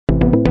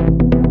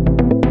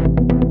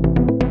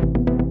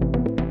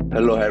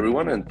Hello,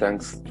 everyone, and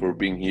thanks for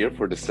being here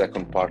for the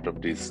second part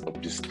of this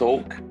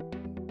talk.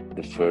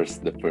 The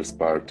first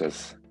part,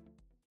 as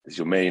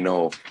you may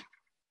know,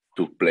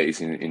 took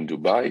place in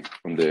Dubai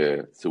on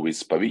the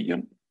Swiss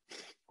Pavilion,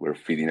 where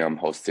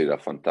Fidinam hosted a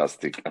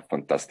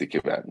fantastic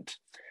event.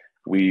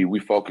 We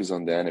focus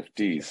on the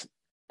NFTs,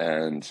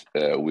 and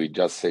we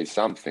just say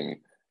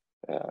something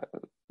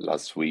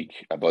last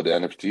week about the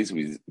NFTs.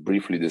 We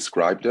briefly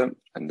described them,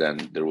 and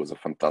then there was a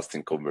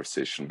fantastic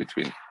conversation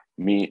between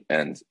me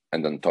and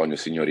Antonio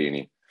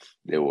Signorini.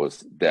 That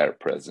was there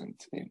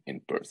present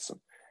in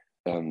person.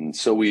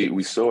 So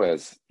we saw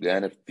as the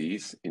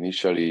NFTs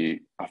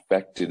initially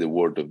affected the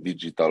world of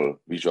digital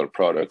visual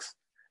products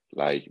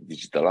like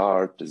digital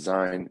art,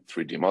 design,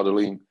 3D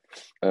modeling,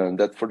 and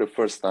that for the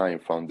first time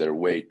found their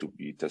way to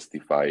be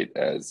testified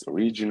as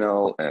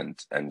original and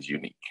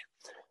unique.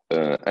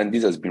 And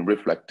this has been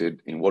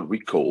reflected in what we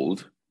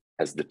called,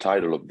 as the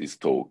title of this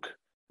talk,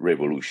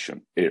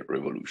 revolution, a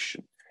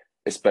revolution,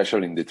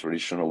 especially in the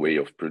traditional way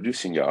of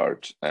producing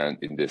art and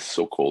in the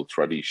so-called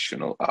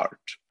traditional art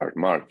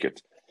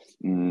market.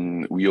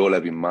 We all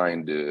have in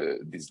mind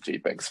these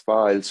JPEG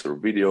files or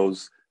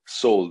videos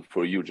sold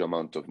for a huge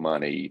amount of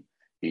money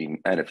in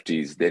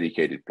NFTs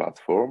dedicated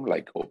platform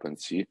like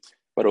OpenSea,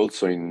 but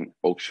also in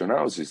auction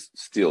houses,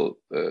 still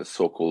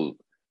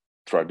so-called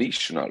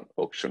traditional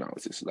auction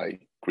houses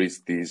like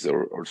Christie's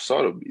or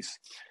Sotheby's.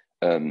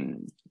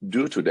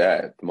 Due to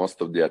that,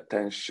 most of the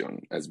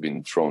attention has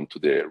been drawn to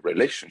the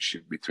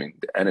relationship between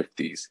the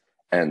NFTs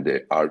and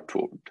the art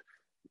world,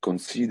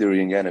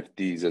 considering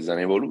NFTs as an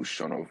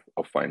evolution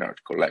of fine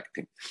art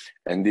collecting.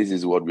 And this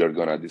is what we are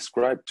going to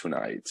describe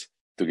tonight,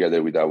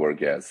 together with our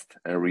guest,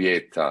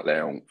 Henrietta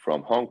Tsui-Leung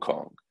from Hong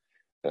Kong,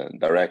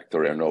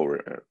 director and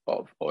owner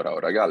of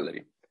Ora-Ora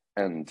Gallery,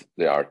 and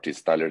the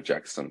artist Tyler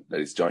Jackson that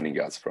is joining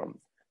us from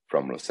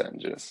Los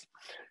Angeles.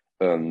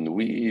 I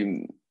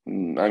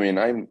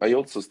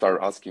also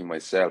start asking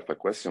myself a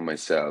question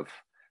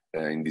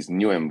in this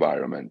new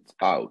environment,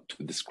 how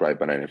to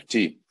describe an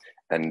NFT.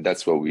 And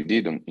that's what we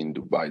did in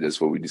Dubai. That's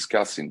what we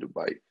discussed in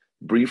Dubai.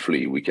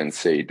 Briefly, we can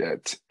say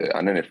that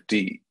an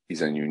NFT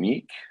is a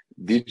unique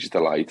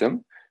digital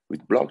item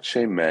with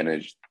blockchain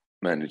managed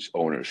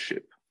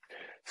ownership.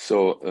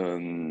 So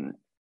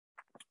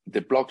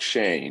the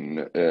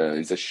blockchain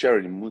is a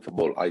shared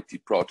immutable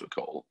IT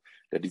protocol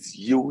that is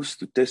used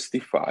to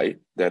testify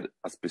that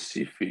a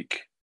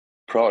specific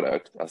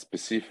product, a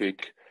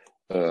specific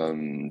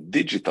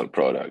digital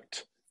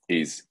product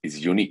is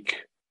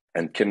unique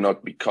and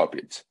cannot be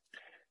copied.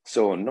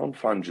 So a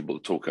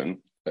non-fungible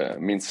token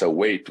means a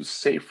way to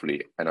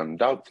safely and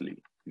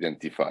undoubtedly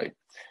identify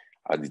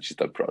a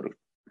digital product.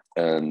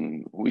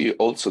 And we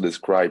also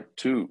described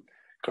two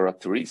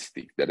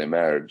characteristics that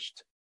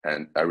emerged,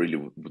 and I really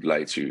would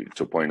like to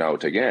point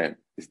out again,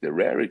 is the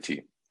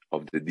rarity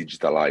of the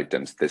digital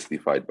items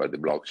testified by the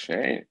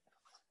blockchain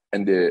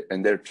and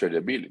their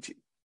tradability.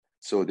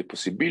 So the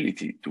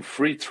possibility to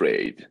free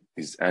trade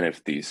these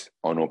NFTs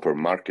on open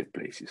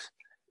marketplaces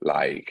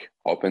like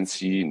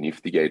OpenSea,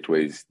 Nifty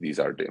Gateways, these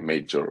are the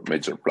major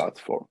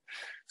platforms.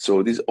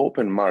 So these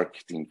open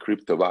marketing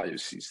crypto value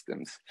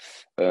systems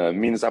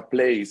means a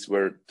place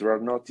where there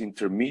are not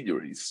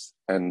intermediaries.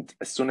 And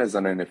as soon as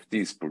an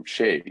NFT is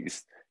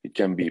purchased, it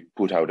can be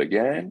put out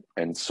again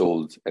and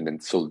sold, and then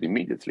sold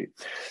immediately.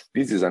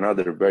 This is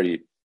another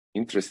very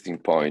interesting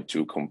point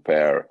to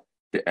compare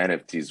the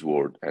NFTs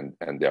world and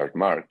the art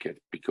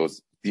market,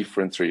 because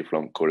differently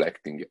from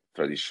collecting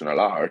traditional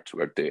art,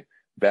 where the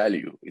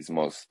value is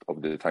most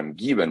of the time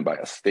given by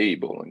a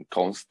stable and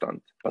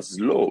constant but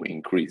slow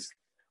increase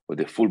of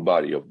the full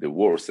body of the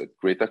works that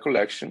create a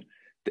collection,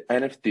 the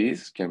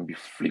NFTs can be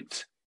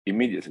flipped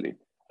immediately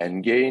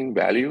and gain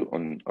value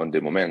on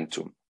the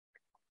momentum.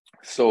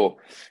 So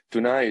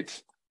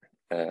tonight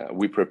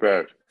we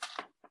prepared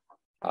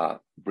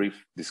a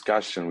brief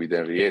discussion with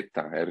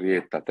Henrietta.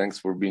 Henrietta, thanks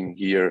for being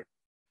here.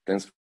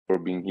 Thanks for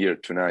being here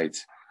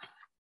tonight.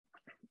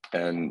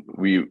 And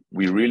we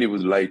really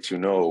would like to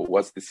know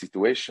what's the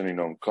situation in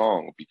Hong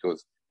Kong,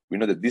 because we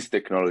know that this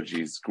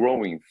technology is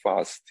growing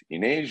fast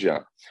in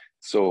Asia.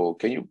 So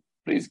can you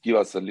please give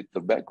us a little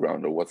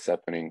background of what's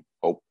happening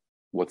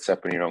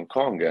in Hong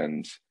Kong?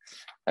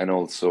 And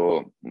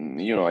also,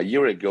 a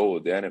year ago,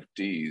 the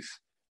NFTs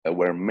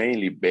were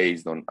mainly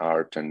based on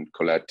art and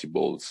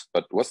collectibles.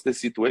 But what's the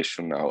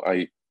situation now?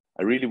 I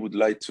really would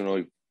like to know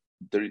if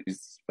there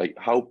is, like,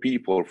 how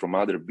people from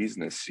other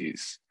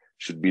businesses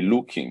should be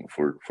looking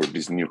for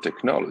this new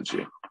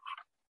technology.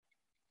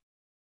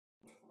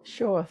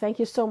 Sure. Thank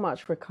you so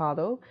much,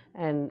 Riccardo.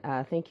 And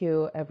thank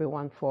you,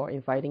 everyone, for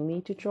inviting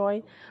me to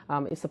join.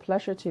 It's a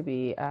pleasure to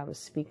be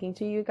speaking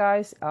to you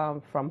guys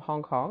from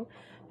Hong Kong.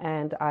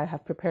 And I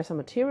have prepared some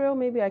material.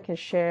 Maybe I can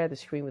share the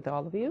screen with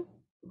all of you.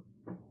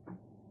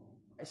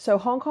 So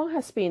Hong Kong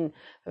has been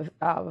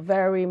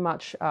very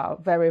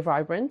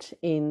vibrant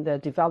in the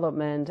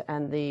development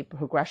and the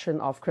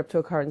progression of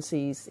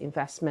cryptocurrencies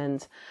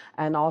investment,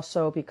 and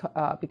also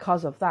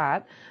because of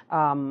that,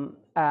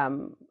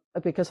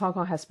 because Hong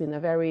Kong has been a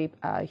very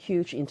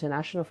huge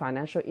international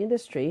financial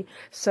industry.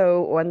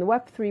 So when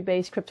Web3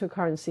 based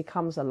cryptocurrency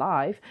comes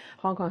alive,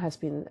 Hong Kong has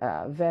been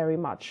very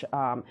much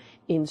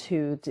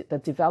into the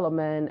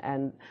development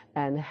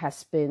and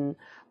has been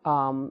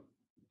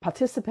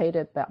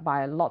participated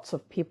by lots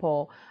of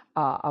people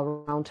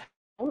around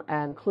town,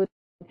 and including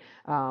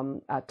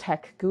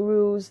tech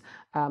gurus,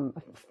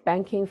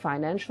 banking,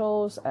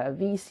 financials,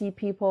 VC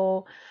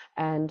people,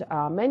 and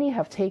many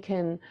have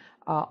taken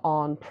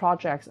on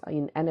projects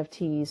in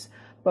NFTs,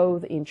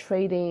 both in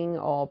trading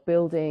or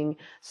building.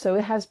 So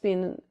it has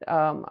been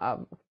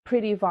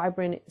pretty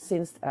vibrant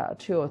since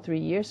 2 or 3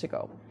 years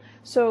ago.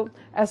 So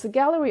as a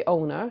gallery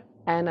owner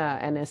and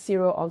a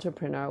serial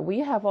entrepreneur, we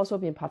have also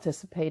been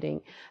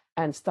participating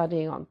and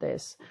studying on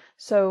this.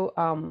 So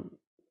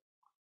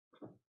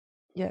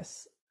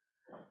yes,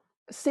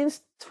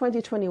 since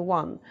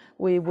 2021,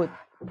 we would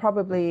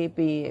probably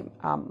be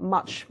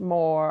much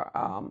more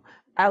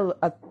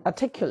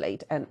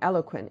articulate and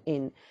eloquent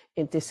in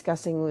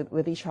discussing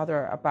with each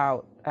other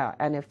about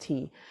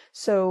NFT.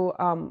 So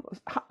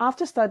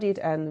after studied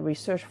and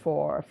researched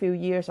for a few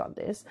years on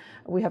this,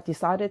 we have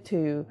decided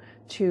to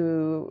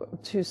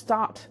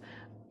start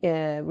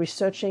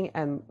researching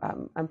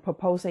and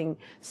proposing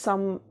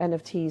some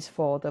NFTs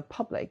for the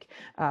public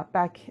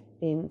back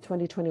in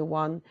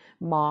 2021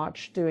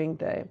 March during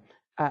the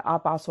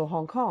Art Basel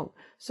Hong Kong.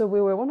 So we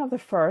were one of the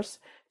first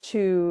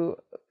to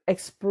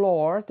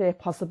explore the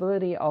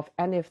possibility of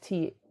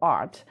NFT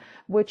art,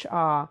 which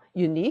are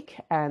unique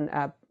and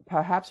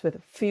perhaps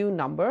with few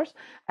numbers,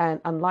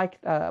 and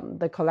unlike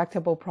the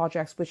collectible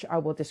projects, which I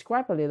will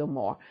describe a little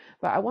more.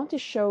 But I want to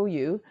show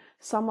you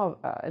some of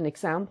an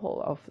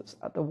example of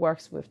the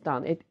works we've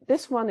done.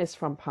 This one is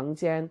from Peng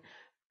Jian,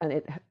 and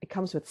it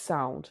comes with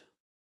sound.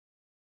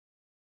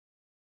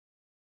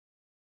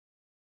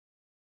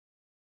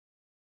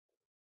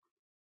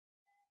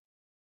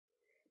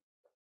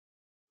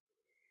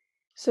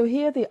 So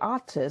here the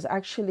artist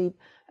actually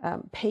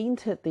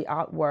painted the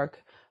artwork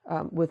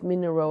with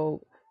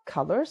mineral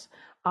colors.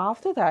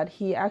 After that,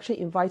 he actually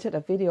invited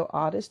a video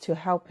artist to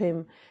help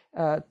him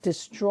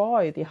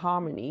destroy the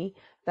harmony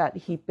that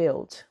he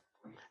built.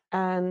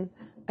 And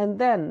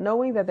then,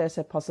 knowing that there's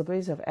a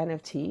possibility of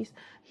NFTs,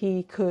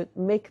 he could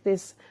make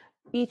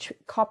each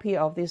copy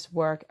of this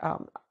work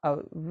a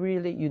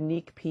really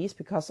unique piece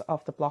because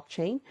of the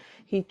blockchain.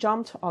 He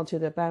jumped onto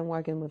the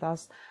bandwagon with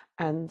us,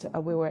 and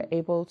we were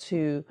able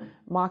to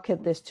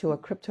market this to a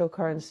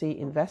cryptocurrency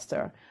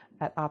investor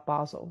at Art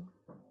Basel.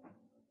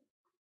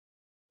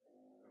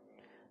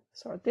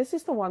 So this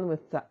is the one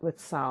with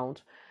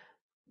sound.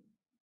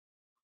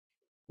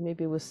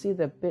 Maybe we'll see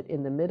the bit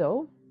in the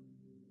middle.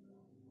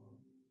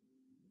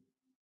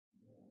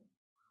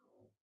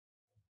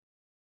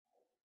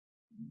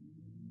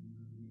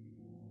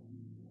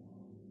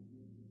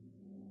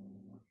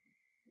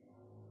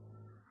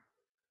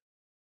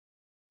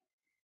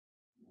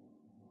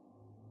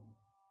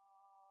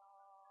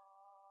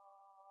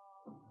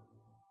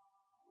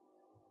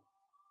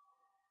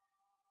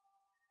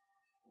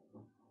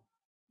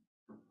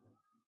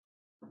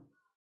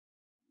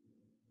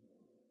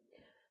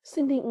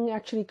 Cindy Ng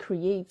actually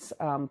creates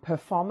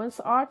performance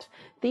art.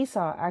 These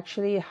are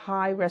actually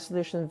high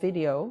resolution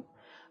video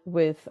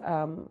with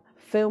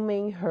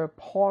filming her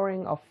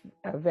pouring of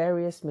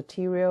various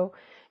material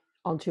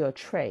onto a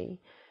tray.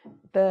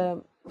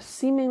 The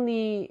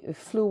seemingly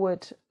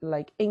fluid,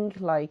 like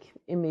ink-like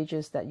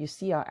images that you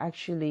see are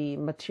actually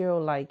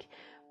material like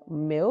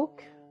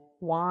milk,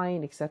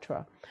 wine,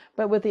 etc.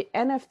 But with the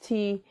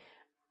NFT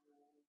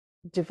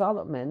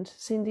development,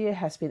 Cindy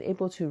has been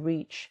able to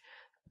reach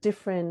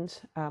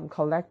different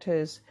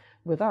collectors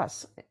with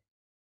us.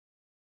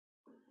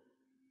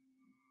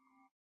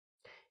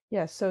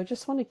 Yes, so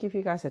just want to give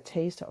you guys a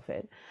taste of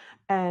it.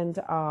 And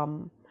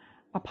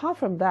apart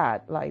from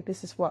that, like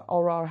this is what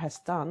Ora-Ora has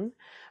done.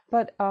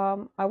 But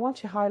I want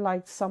to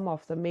highlight some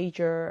of the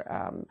major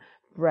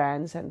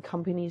brands and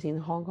companies in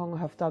Hong Kong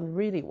have done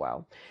really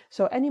well.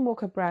 So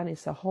Animoca brand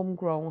is a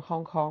homegrown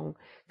Hong Kong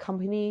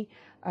company,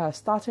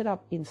 started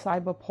up in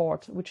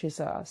Cyberport, which is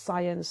a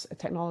science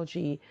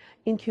technology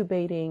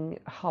incubating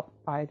hub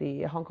by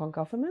the Hong Kong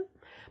government.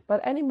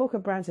 But Animoca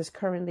Brands is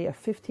currently a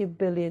 $50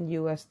 billion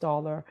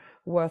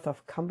worth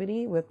of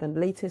company with the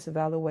latest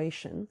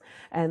valuation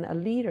and a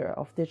leader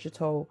of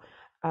digital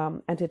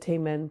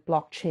entertainment,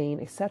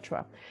 blockchain,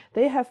 etc.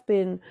 They have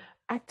been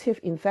active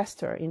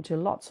investor into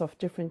lots of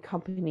different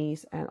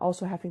companies and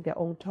also having their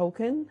own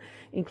token,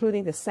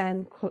 including the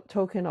Sand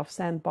token of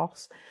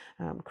Sandbox,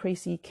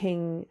 Crazy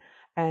King,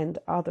 and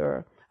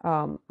other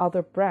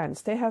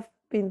brands. They have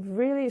been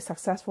really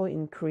successful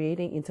in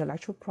creating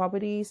intellectual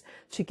properties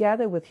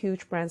together with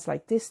huge brands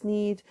like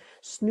Disney,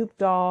 Snoop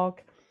Dogg,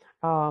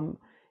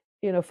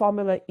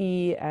 Formula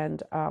E,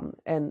 and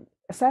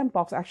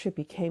Sandbox actually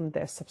became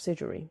their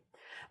subsidiary.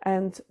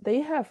 And they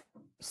have,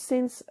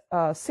 since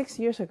 6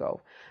 years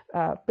ago,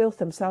 built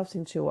themselves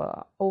into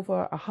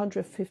over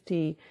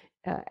 150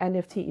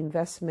 NFT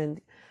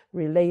investment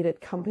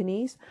related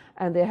companies,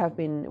 and they have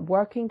been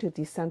working to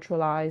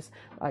decentralize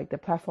like the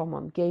platform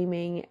on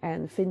gaming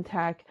and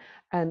fintech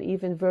and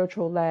even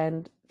virtual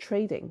land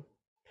trading.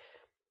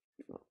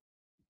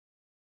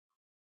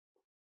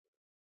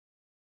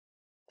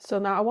 So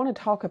now I want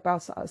to talk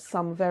about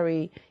some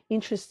very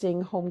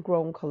interesting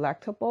homegrown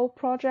collectible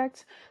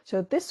projects.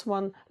 So this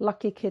one,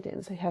 Lucky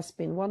Kittens, has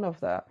been one of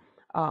the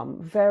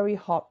very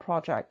hot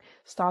project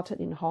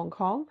started in Hong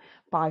Kong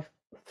by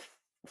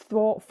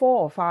four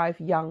or five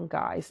young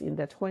guys in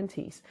their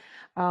 20s.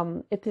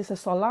 It is a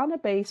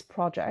Solana-based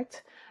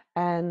project,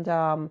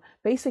 and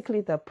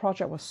basically the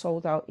project was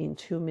sold out in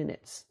 2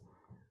 minutes.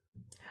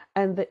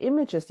 And the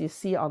images you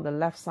see on the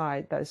left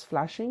side that is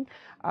flashing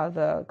are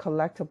the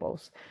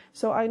collectibles.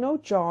 So I know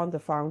John, the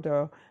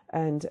founder,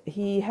 and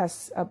he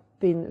has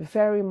been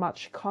very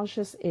much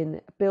conscious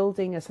in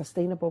building a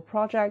sustainable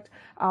project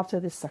after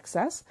this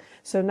success.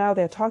 So now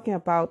they're talking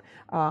about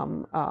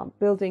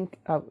building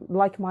a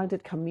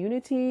like-minded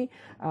community,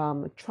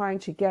 trying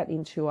to get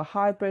into a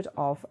hybrid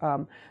of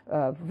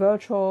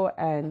virtual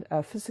and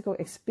physical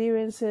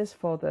experiences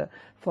for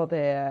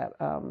their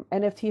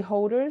NFT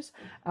holders,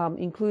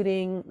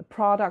 including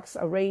products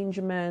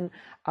arrangement,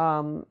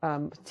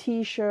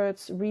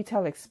 T-shirts,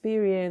 retail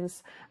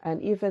experience, and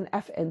even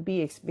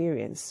F&B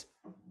experience.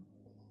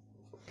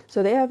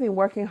 So they have been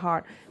working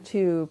hard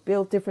to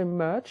build different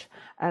merch,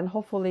 and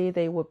hopefully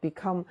they will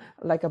become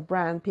like a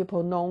brand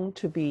people known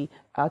to be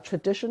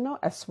traditional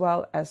as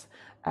well as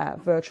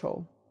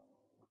virtual.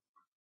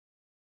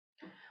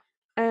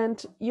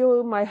 And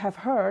you might have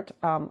heard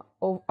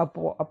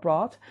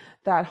abroad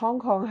that Hong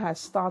Kong has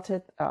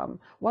started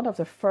one of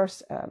the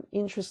first,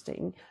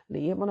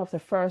 interestingly, one of the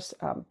first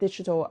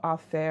digital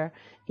art fair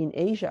in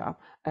Asia,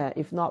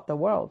 if not the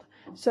world.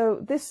 So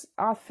this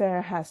art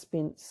fair has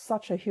been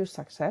such a huge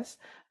success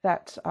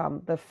that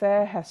the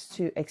fair has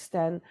to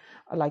extend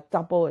like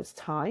double its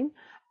time.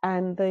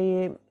 And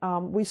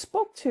we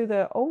spoke to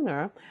the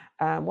owner,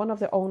 one of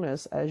the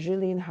owners,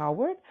 Gillian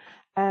Howard,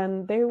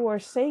 and they were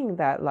saying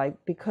that like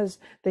because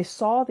they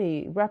saw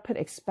the rapid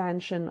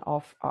expansion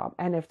of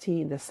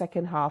NFT in the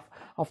second half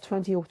of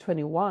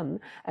 2021,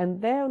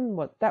 and then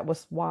that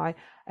was why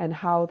and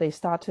how they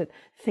started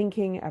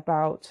thinking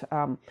about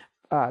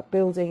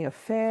building a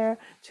fair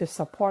to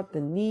support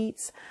the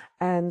needs.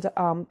 And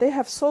they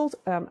have sold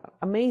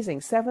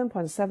amazing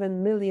 $7.7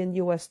 million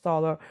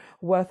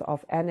worth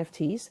of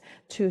NFTs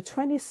to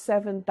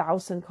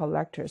 27,000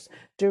 collectors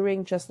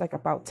during just like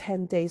about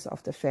 10 days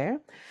of the fair.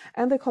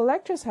 And the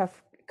collectors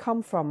have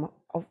come from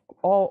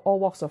all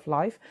walks of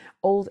life,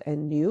 old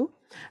and new.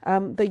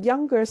 The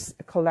youngest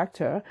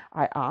collector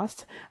I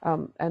asked,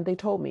 and they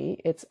told me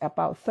it's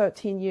about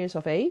 13 years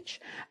of age.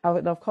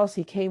 And of course,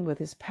 he came with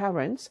his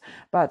parents,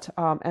 but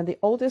and the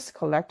oldest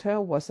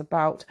collector was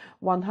about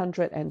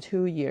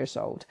 102 years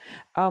old.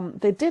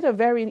 They did a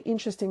very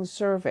interesting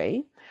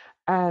survey,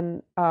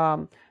 and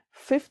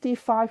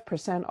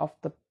 55% of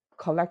the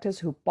collectors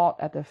who bought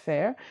at the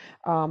fair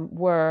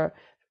were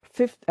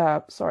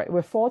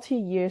 40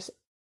 years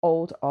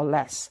old or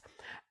less.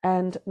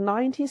 And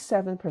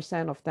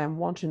 97% of them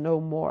want to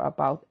know more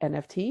about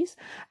NFTs,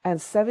 and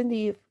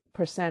 70%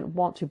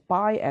 want to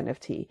buy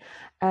NFT.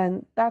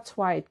 And that's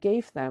why it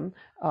gave them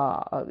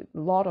a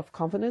lot of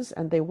confidence,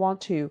 and they want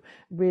to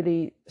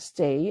really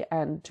stay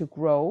and to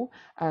grow,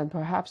 and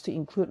perhaps to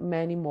include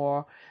many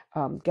more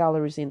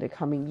galleries in the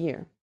coming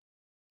year.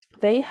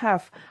 They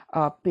have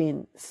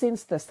been,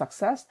 since the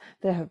success,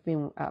 they have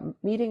been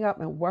meeting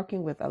up and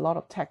working with a lot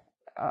of tech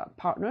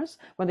partners.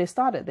 When they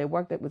started, they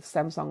worked with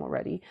Samsung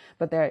already,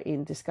 but they're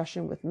in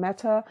discussion with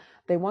Meta.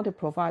 They want to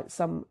provide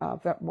some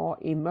more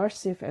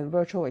immersive and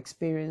virtual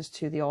experience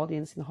to the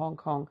audience in Hong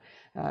Kong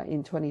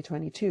in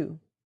 2022.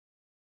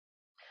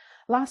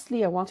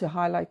 Lastly, I want to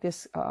highlight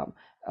this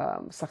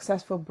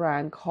successful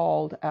brand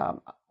called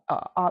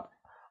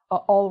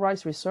All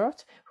Rights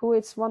Reserved, who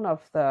is one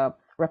of the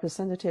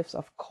representatives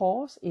of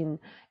KAWS in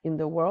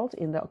the world,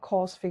 in the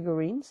KAWS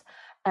figurines.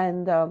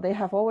 And they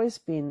have always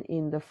been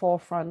in the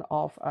forefront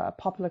of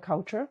popular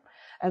culture.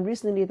 And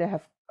recently they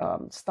have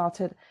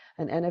started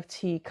an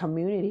NFT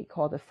community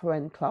called the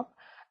Friend Club.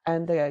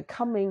 And the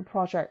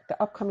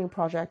upcoming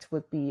project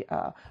would be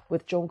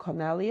with Joan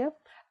Cornelia.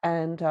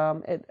 And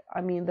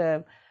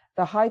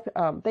the hype,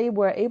 they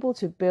were able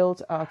to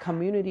build a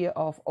community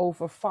of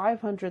over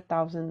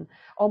 500,000,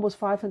 almost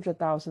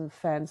 500,000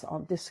 fans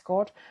on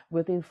Discord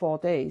within 4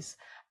 days.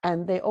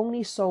 And they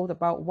only sold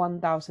about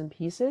 1,000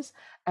 pieces.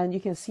 And you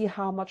can see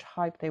how much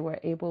hype they were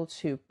able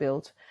to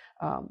build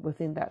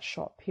within that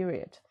short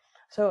period.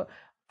 So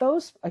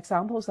those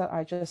examples that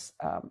I just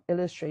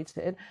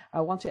illustrated,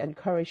 I want to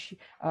encourage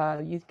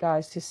you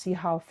guys to see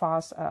how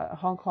fast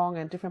Hong Kong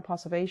and different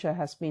parts of Asia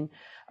has been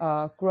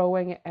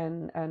growing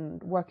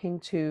and working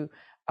to,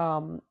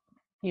 I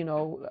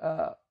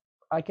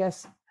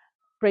guess,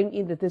 bring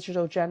in the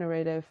digital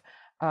generative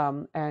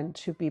and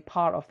to be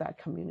part of that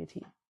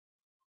community.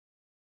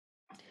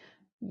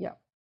 Yeah.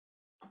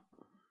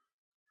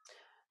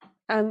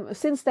 And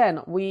since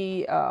then,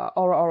 we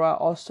Ora-Ora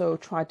also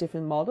tried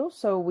different models.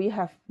 So we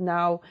have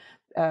now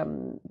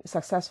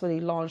successfully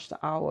launched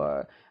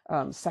our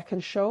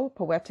second show,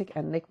 Poetic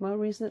Enigma,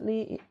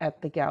 recently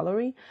at the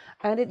gallery.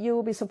 And you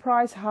will be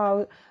surprised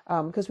how,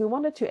 because we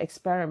wanted to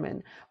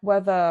experiment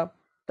whether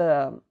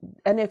the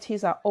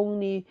NFTs are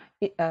only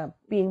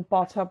being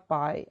bought up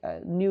by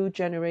new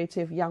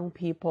generative young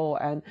people,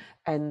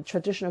 and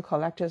traditional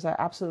collectors are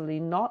absolutely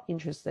not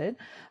interested.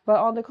 But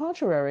on the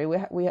contrary,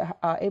 we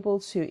are able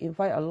to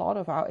invite a lot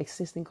of our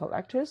existing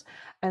collectors,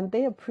 and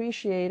they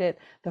appreciated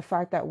the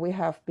fact that we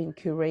have been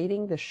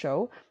curating the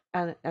show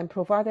and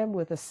provide them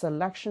with a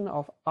selection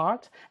of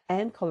art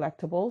and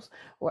collectibles,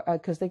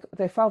 because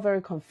they felt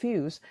very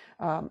confused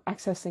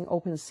accessing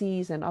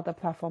OpenSeas and other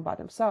platforms by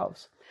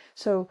themselves.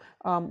 So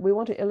we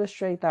want to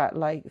illustrate that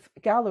like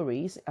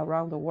galleries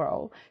around the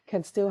world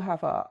can still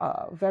have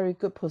a very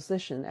good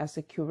position as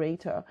a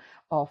curator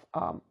of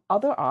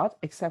other art,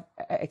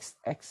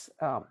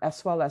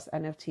 as well as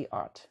NFT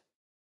art.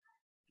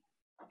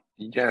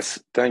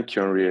 Yes, thank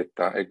you,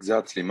 Henrietta.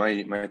 Exactly.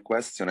 My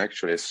question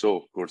actually,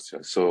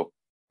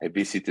 I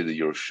visited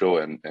your show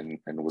and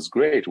it was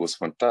great. It was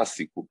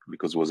fantastic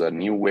because it was a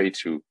new way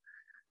to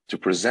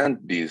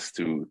present this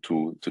to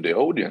the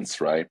audience,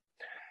 right?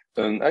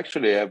 And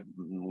actually, I have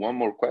one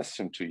more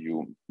question to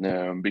you,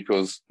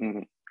 because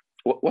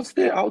what's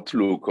the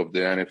outlook of the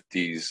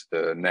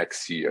NFTs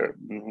next year?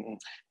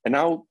 And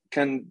how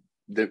can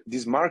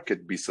this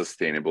market be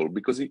sustainable?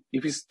 Because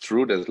if it's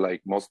true that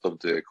like most of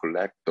the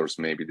collectors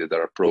maybe that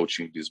are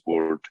approaching this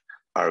world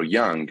are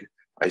young,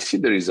 I see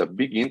there is a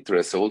big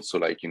interest also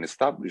like in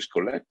established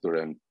collector.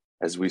 And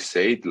as we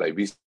said, like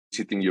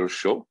visiting your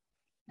show,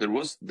 there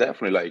was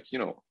definitely like,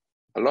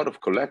 a lot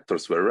of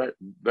collectors were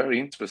very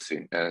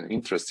interested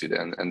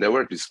and they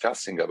were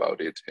discussing about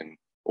it in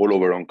all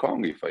over Hong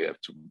Kong, if I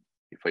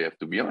have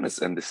to be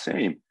honest. And the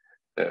same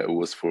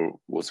was for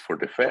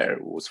the fair,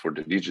 was for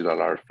the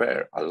digital art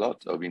fair, a lot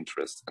of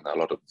interest and a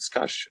lot of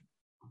discussion.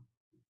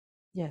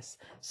 Yes.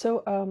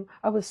 So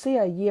I would say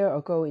a year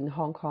ago in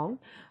Hong Kong,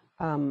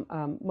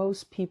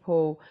 most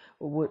people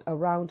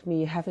around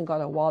me haven't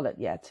got a wallet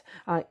yet,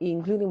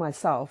 including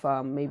myself.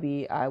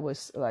 Maybe I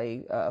was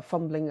like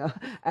fumbling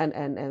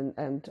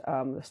and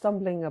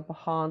stumbling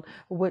upon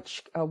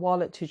which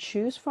wallet to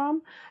choose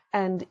from,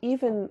 and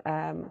even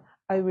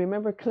I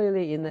remember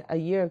clearly in a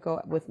year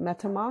ago with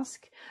MetaMask,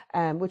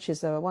 which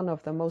is one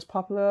of the most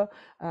popular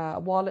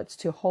wallets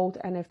to hold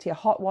NFT, a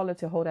hot wallet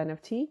to hold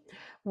NFT.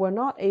 We're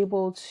not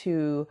able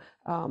to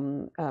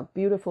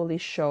beautifully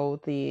show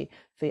the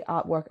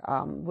artwork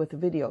with the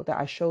video that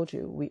I showed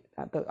you.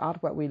 The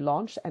artwork we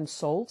launched and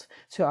sold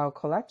to our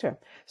collector.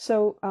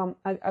 So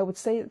I would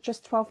say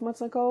just 12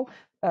 months ago,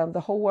 the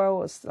whole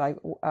world was like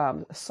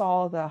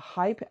saw the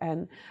hype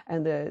and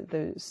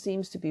the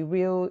seems to be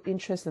real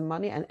interest and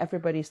money, and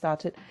everybody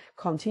started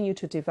continue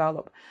to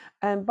develop.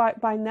 And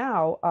by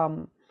now,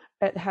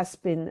 it has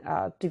been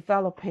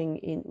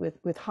developing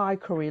with high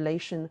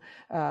correlation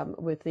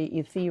with the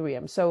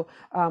Ethereum. So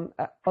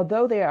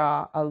although there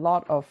are a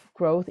lot of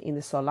growth in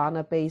the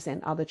Solana base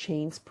and other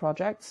chains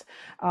projects,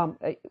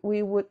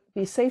 we would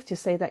be safe to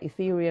say that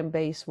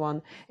Ethereum-based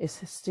one is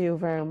still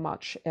very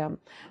much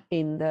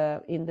in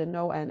the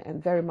know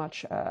and very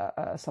much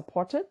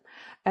supported.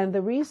 And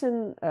the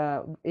reason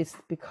is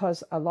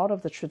because a lot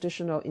of the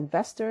traditional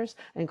investors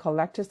and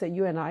collectors that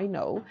you and I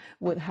know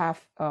would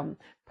have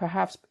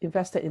perhaps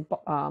invested in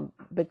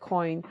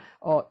Bitcoin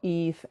or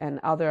ETH and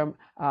other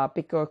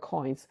bigger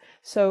coins.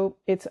 So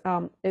it's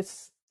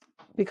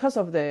because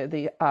of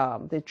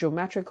the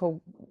geometrical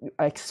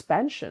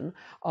expansion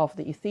of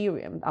the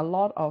Ethereum. A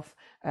lot of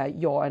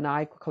your and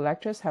I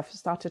collectors have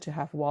started to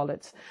have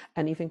wallets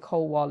and even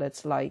cold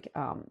wallets like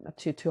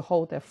to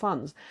hold their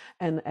funds,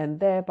 and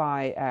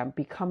thereby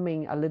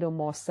becoming a little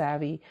more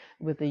savvy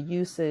with the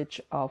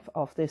usage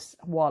of this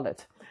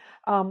wallet.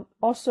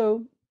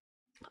 Also,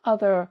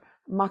 other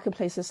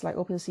marketplaces like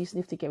OpenSea's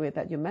Nifty Gateway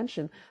that you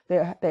mentioned,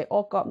 they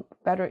all got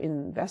better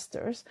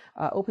investors.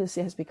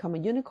 OpenSea has become a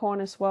unicorn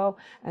as well,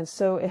 and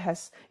so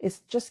it's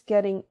just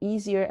getting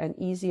easier and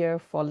easier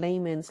for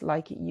laymen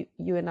like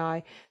you and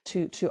I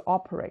to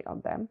operate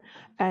on them.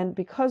 And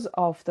because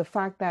of the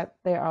fact that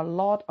there are a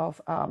lot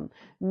of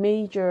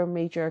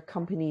major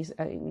companies,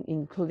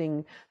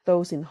 including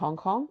those in Hong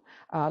Kong,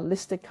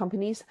 listed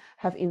companies,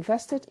 have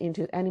invested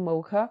into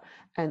Animoca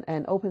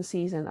and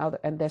OpenSeas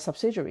and their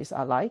subsidiaries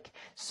alike.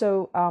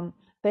 So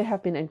they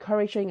have been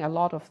encouraging a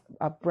lot of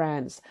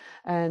brands,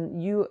 and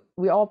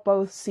we all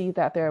both see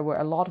that there were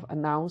a lot of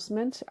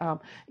announcements,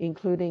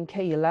 including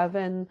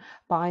K11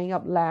 buying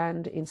up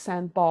land in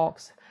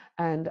Sandbox,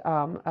 and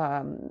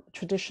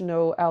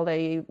traditional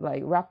LA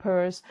like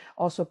rappers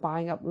also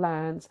buying up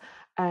lands,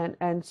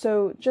 and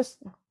so just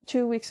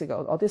 2 weeks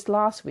ago, or this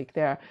last week,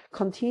 they're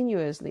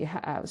continuously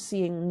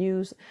seeing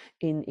news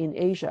in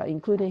Asia,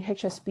 including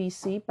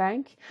HSBC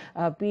Bank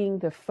being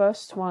the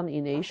first one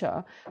in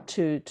Asia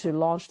to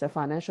launch the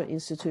financial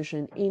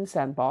institution in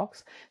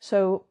Sandbox.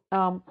 So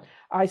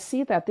I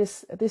see that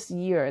this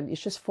year, and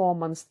it's just 4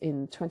 months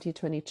in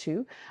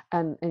 2022,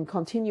 and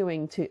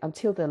continuing to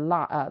until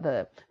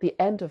the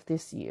end of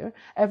this year,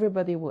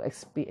 everybody will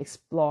be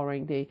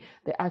exploring the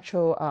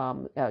actual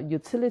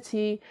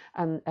utility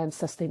and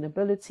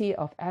sustainability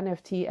of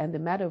NFT and the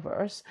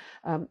metaverse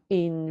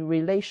in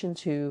relation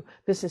to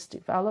business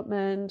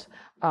development,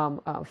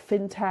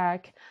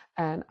 fintech,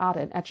 and art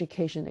and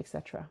education,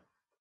 etc.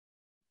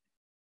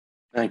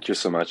 Thank you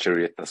so much,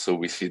 Henrietta. So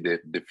we see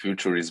that the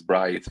future is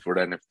bright for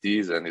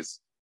NFTs, and it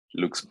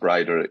looks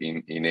brighter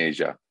in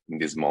Asia in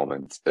this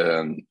moment.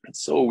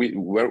 So we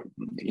were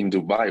in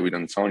Dubai with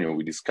Antonio.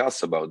 We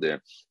discussed about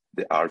the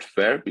art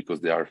fair,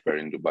 because the art fair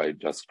in Dubai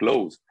just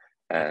closed,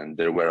 and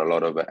there were a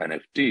lot of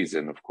NFTs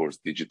and of course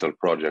digital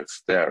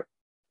projects there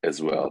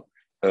as well.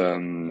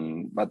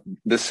 But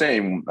the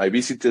same, I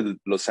visited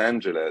Los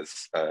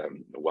Angeles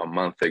 1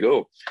 month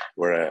ago,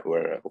 where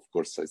of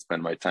course I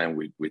spent my time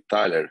with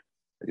Tyler.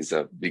 He's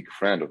a big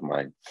friend of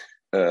mine.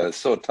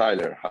 So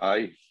Tyler,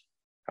 hi,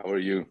 how are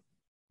you?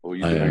 How are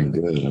you doing? I'm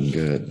good, I'm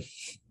good.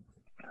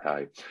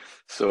 Hi.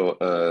 So,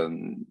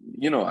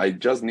 I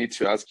just need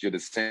to ask you the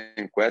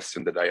same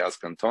question that I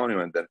asked Antonio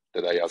and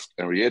that I asked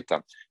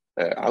Henrietta.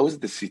 How is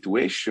the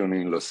situation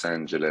in Los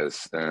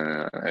Angeles,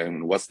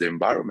 and what's the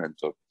environment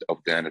of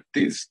the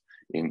NFTs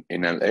in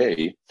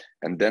LA?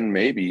 And then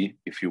maybe,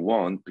 if you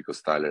want,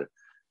 because Tyler,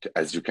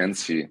 as you can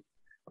see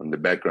on the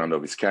background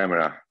of his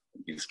camera,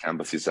 his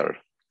canvases are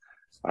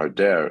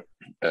there.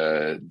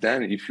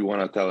 Then if you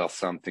want to tell us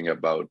something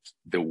about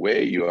the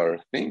way you are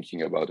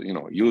thinking about,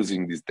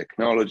 using this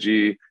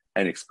technology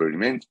and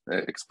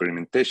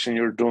experimentation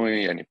you're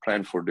doing, any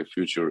plan for the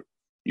future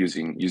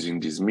using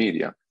this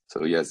media.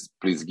 So yes,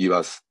 please give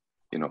us,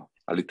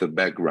 a little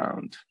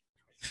background.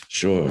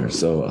 Sure.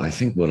 So I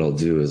think what I'll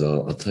do is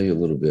I'll tell you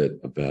a little bit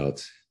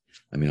about,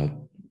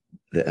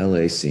 the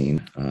LA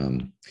scene.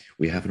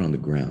 We have it on the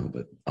ground,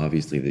 but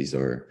obviously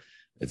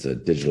it's a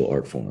digital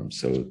art form.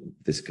 So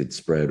this could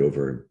spread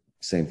over,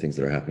 same things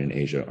that are happening in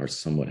Asia are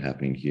somewhat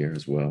happening here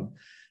as well.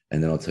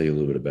 And then I'll tell you a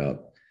little bit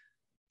about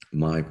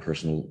my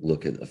personal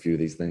look at a few of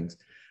these things.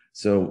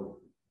 So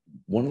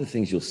one of the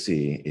things you'll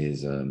see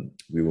is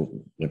we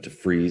went to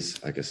Freeze,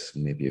 I guess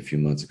maybe a few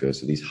months ago.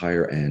 So these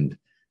higher end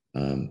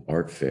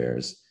art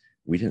fairs,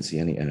 we didn't see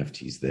any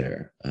NFTs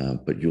there,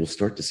 but you'll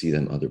start to see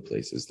them other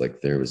places.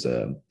 Like there's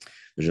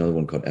another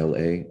one called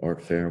LA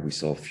Art Fair. We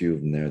saw a few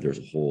of them there. There's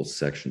a whole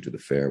section to the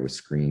fair with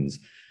screens,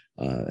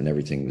 and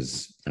everything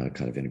was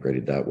kind of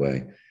integrated that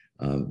way.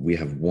 We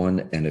have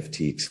one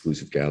NFT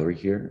exclusive gallery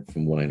here,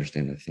 from what I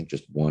understand. I think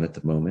just one at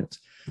the moment.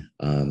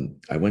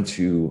 I went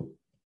to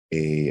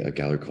a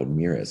gallery called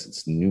Miras.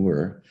 It's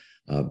newer,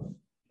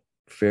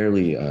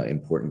 fairly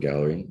important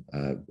gallery,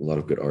 a lot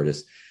of good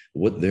artists.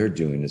 What they're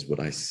doing is what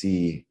I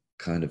see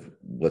kind of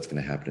what's going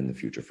to happen in the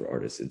future for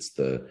artists. It's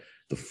the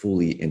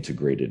fully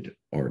integrated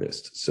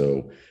artist.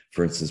 So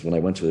for instance, when I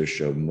went to their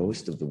show,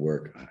 most of the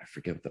work, I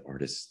forget what the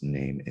artist's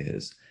name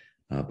is,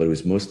 but it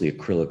was mostly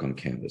acrylic on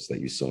canvas that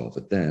you saw.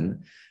 But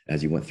then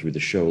as you went through the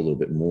show a little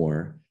bit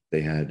more,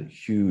 they had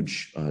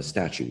huge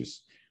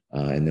statues.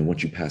 And then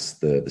once you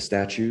passed the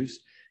statues,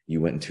 you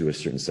went into a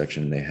certain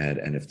section and they had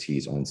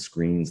NFTs on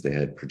screens. They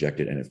had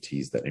projected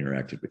NFTs that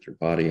interacted with your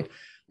body.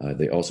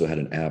 They also had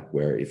an app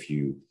where if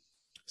you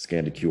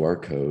scanned a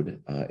QR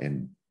code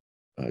and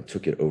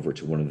took it over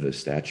to one of the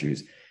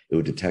statues, it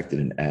would detect it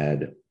and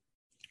add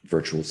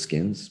virtual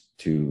skins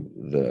to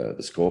the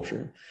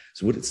sculpture.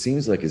 So what it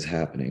seems like is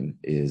happening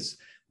is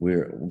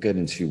we'll get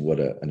into what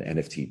an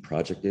NFT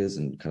project is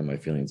and kind of my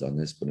feelings on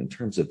this, but in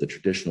terms of the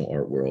traditional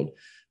art world,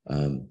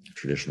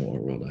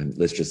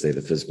 let's just say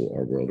the physical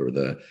art world or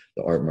the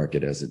art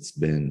market as it's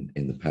been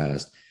in the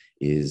past,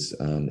 is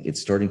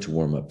it's starting to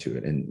warm up to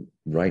it. And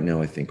right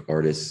now, I think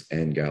artists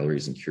and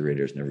galleries and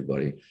curators and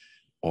everybody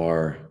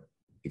are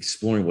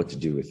exploring what to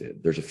do with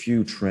it. There's a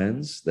few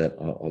trends that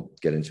I'll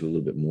get into a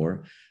little bit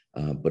more,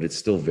 but it's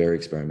still very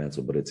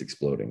experimental, but it's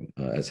exploding.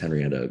 As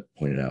Henrietta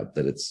pointed out,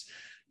 that it's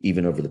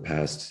even over the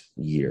past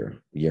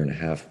year and a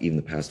half, even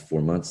the past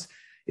 4 months,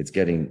 it's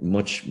getting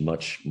much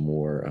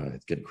more,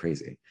 it's getting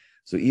crazy.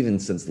 So even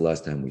since the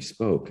last time we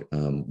spoke,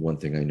 one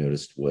thing I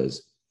noticed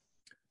was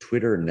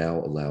Twitter now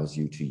allows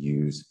you to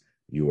use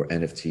your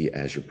NFT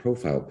as your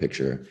profile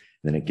picture, and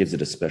then it gives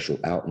it a special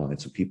outline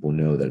so people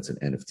know that it's an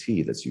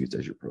NFT that's used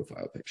as your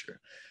profile picture.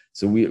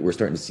 So we're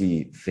starting to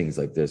see things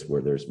like this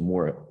where there's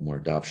more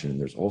adoption. And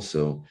there's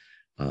also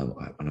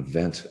an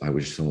event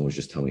someone was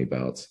just telling me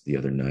about the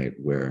other night,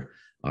 where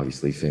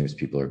obviously famous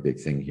people are a big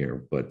thing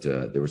here, but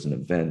there was an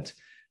event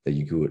that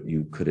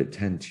you could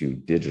attend to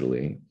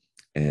digitally.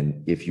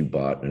 And if you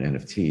bought an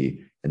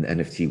NFT, and the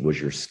NFT was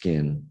your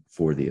skin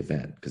for the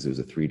event, because it was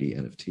a 3D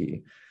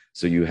NFT.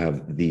 So you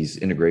have these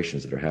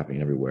integrations that are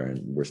happening everywhere,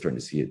 and we're starting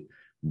to see it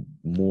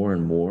more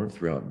and more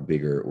throughout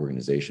bigger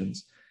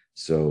organizations.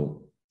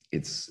 So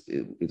it's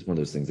one of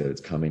those things that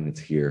it's coming, it's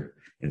here,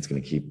 and it's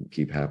going to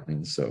keep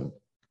happening. So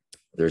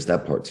there's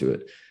that part to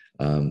it.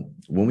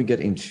 When we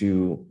get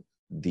into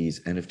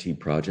these NFT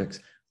projects,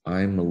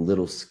 I'm a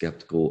little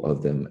skeptical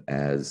of them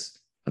as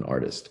an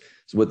artist.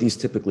 So what these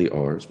typically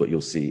are is what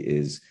you'll see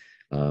is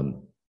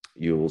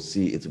you'll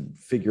see it's a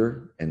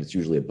figure, and it's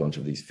usually a bunch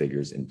of these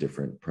figures in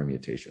different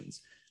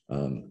permutations.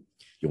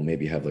 You'll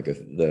maybe have like I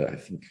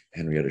think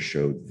Henrietta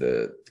showed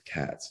the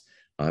cats.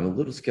 I'm a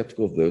little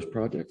skeptical of those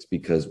projects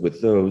because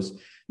with those,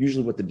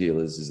 usually what the deal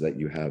is that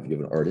you have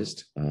an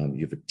artist,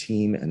 you have a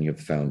team, and you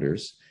have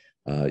founders.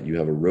 You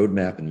have a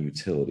roadmap and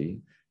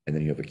utility, and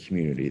then you have a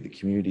community. The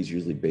community is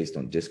usually based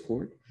on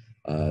Discord.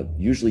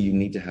 Usually you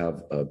need to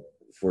have,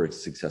 for a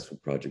successful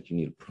project, you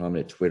need a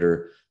prominent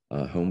Twitter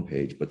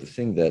homepage. But the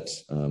thing that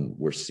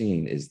we're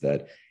seeing is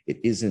that it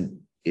isn't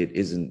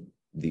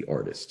the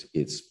artist.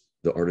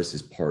 The artist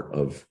is part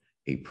of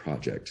a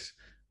project.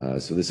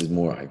 So this is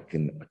more, I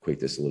can equate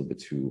this a little bit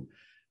to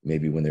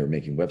maybe when they were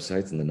making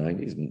websites in the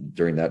 90s.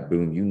 During that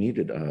boom, you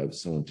needed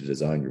someone to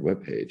design your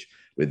webpage.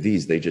 With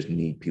these, they just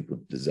need people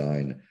to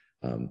design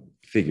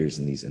figures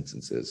in these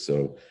instances.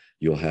 So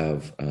you'll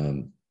have,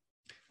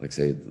 like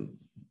say,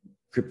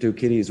 crypto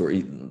kitties, or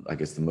I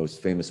guess the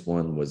most famous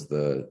one was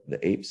the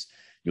apes.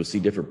 You'll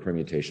see different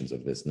permutations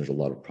of this, and there's a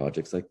lot of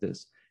projects like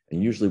this.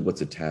 And usually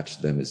what's attached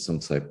to them is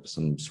some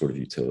sort of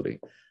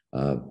utility.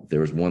 There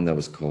was one that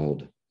was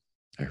called,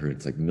 I heard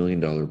it's like $1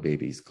 Million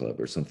Babies Club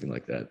or something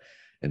like that.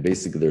 And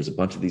basically there's a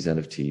bunch of these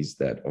NFTs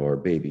that are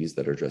babies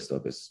that are dressed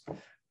up as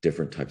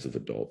different types of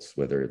adults,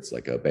 whether it's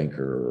like a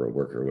banker or a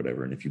worker or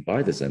whatever. And if you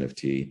buy this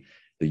NFT,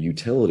 the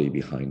utility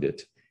behind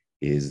it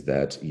is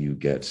that you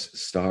get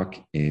stock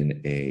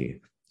in a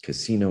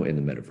casino in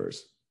the metaverse.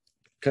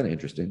 Kind of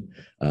interesting.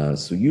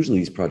 So usually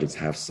these projects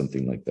have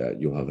something like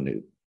that. You'll have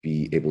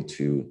be able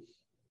to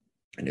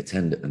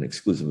attend an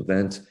exclusive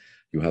event.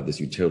 You have this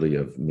utility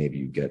of maybe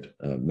you get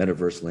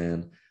metaverse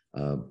land,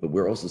 but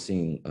we're also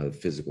seeing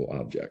physical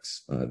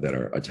objects that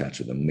are attached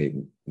to them.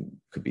 Maybe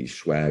could be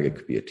swag, it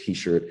could be a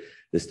T-shirt,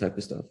 this type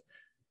of stuff.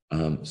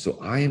 So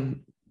I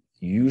don't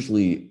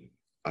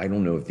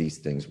know if these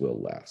things will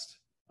last,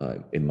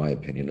 in my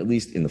opinion, at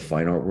least in the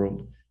fine art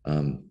world.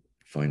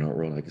 Fine art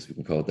world, I guess we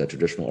can call it that,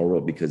 traditional art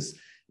world, because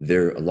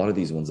a lot of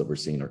these ones that we're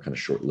seeing are kind of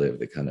short-lived.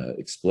 They kind of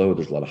explode,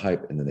 there's a lot of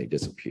hype, and then they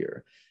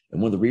disappear. And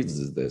one of the reasons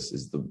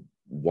is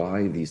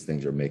why these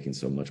things are making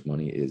so much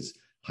money is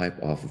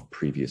hype off of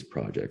previous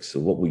projects. So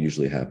what will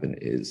usually happen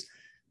is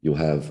you'll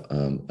have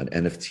an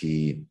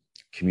NFT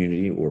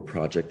community or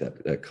project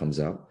that comes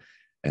out,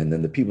 and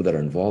then the people that are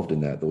involved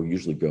in that, they'll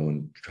usually go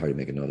and try to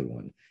make another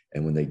one.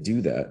 And when they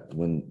do that,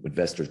 when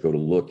investors go to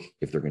look,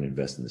 if they're going to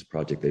invest in this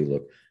project, they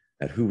look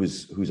at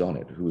who's on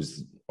it.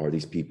 Are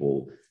these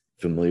people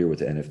familiar with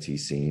the NFT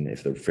scene?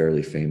 If they're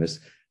fairly famous,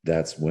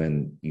 that's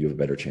when you have a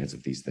better chance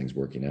of these things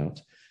working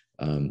out.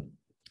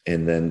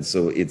 And then,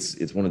 so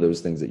it's one of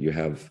those things that you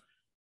have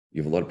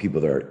a lot of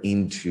people that are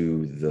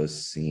into the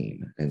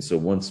scene. And so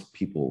once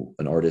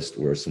an artist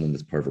or someone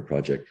that's part of a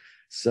project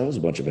sells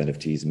a bunch of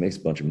NFTs and makes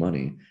a bunch of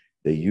money,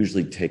 they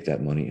usually take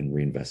that money and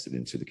reinvest it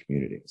into the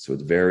community. So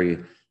it's very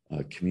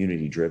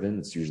community driven.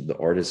 It's usually the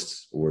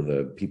artists or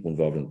the people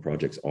involved in the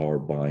projects are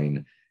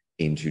buying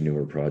into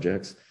newer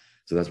projects.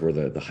 So that's where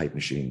the hype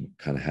machine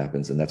kind of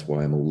happens. And that's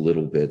why I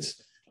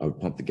would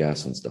pump the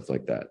gas on stuff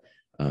like that.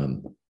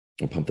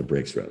 Or pump the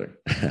brakes rather.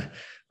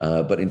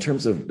 But in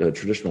terms of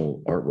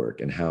traditional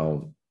artwork and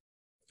how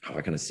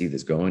I kind of see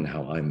this going,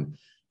 how I'm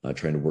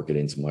trying to work it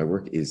into my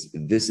work,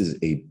 this is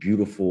a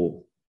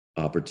beautiful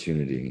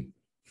opportunity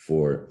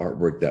for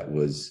artwork that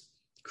was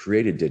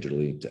created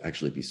digitally to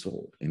actually be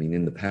sold. I mean,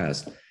 in the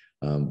past,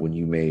 when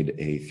you made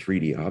a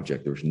 3D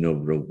object, there was no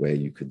real way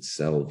you could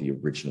sell the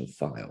original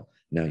file.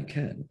 Now you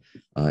can.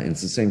 And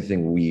it's the same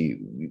thing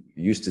we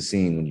used to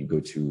seeing when you go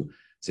to,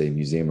 say, a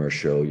museum or a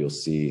show, you'll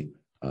see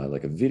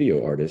like a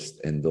video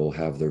artist, and they'll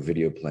have their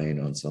video playing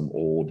on some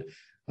old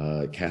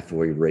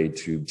cathode ray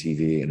tube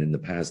TV. And in the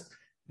past,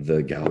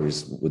 the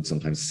galleries would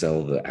sometimes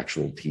sell the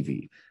actual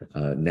TV.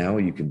 Now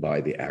you can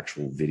buy the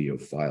actual video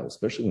file,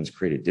 especially when it's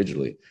created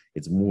digitally.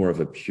 It's more of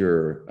a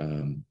pure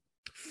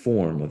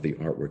form of the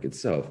artwork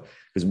itself.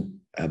 Because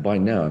by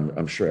now,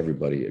 I'm sure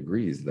everybody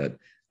agrees that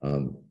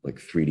like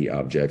 3D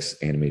objects,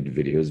 animated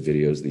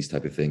videos, these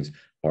type of things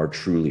are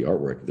truly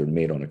artwork. They're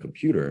made on a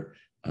computer.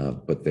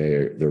 But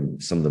they're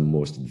some of the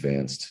most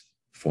advanced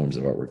forms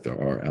of artwork there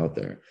are out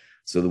there.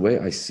 So the way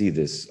I see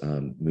this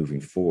moving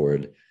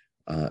forward,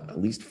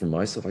 at least for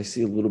myself, I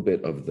see a little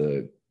bit of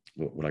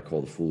what I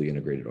call the fully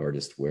integrated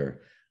artist,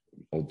 where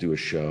I'll do a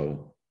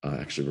show.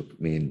 Actually,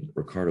 me and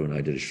Riccardo and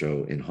I did a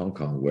show in Hong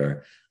Kong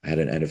where I had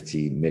an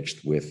NFT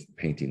mixed with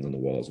paintings on the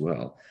wall as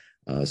well.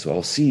 So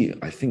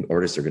I think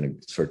artists are going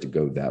to start to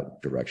go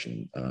that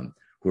direction,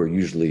 who are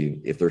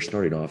usually, if they're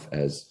starting off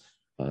as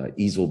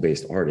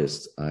easel-based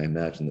artists, I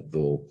imagine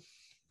that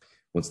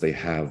once they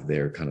have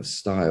their kind of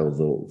style,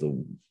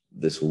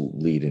 this will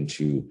lead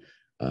into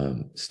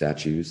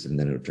statues, and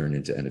then it'll turn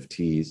into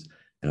NFTs.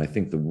 And I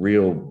think the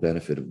real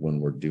benefit of when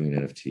we're doing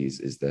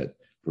NFTs is that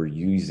we're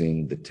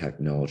using the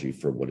technology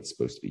for what it's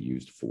supposed to be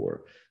used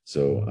for.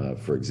 So,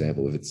 for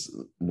example, if it's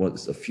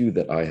a few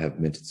that I have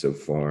minted so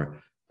far,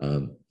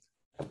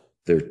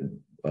 they're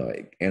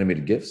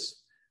animated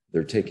GIFs.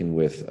 they're taken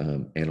with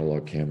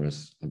analog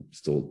cameras. I'm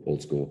still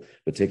old school,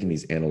 but taking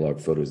these analog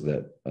photos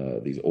that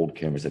these old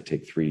cameras that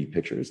take 3D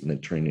pictures and then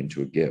turn it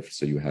into a GIF.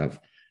 So you have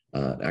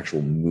an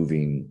actual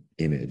moving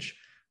image.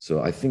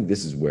 So I think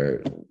this is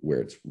where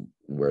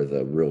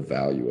the real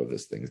value of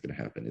this thing is going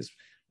to happen, is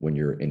when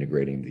you're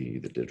integrating the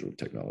digital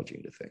technology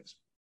into things.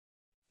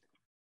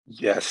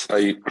 Yes,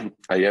 I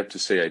have to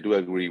say I do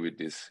agree with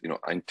this,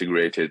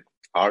 integrated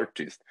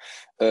artist.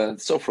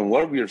 So from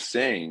what we are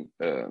saying,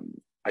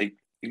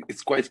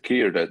 it's quite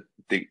clear that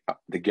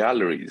the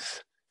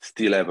galleries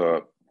still have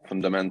a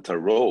fundamental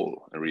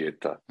role,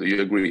 Henrietta. Do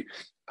you agree?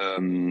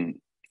 The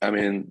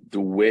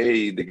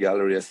way the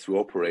gallery has to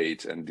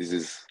operate, and this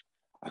is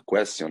a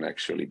question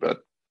actually,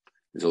 but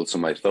it's also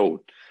my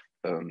thought,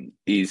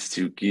 is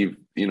to give,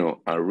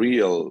 a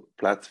real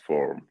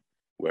platform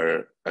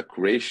where a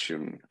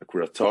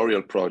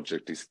curatorial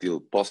project is still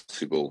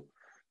possible,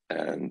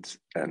 and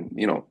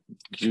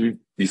give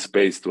this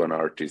space to an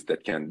artist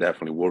that can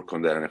definitely work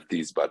on the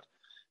NFTs, but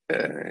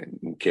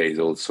in case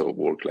also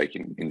work like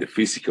in the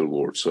physical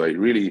world. So I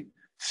really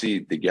see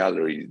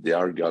the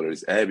art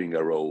galleries having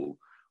a role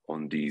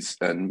on this,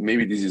 and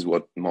maybe this is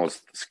what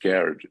most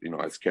scared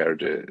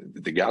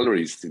the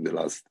galleries in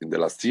the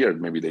last year.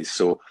 Maybe they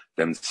saw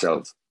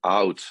themselves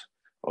out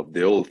of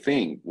the whole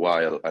thing,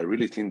 while I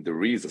really think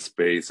there is a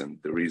space and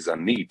there is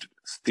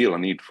still a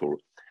need for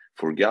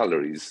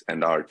galleries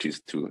and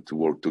artists to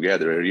work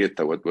together.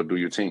 Henrietta, what do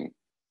you think?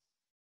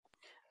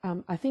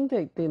 I think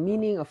that the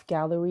meaning of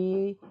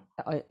gallery,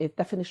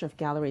 definition of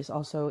gallery is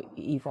also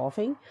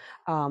evolving.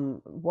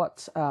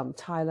 What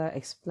Tyler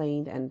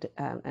explained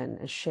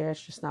and shared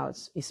just now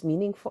is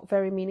meaningful,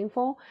 very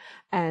meaningful,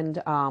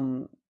 and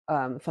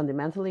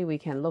fundamentally we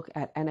can look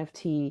at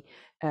NFT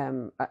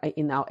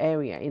in our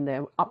area, in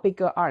the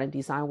bigger art and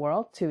design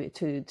world, to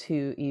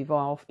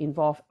involve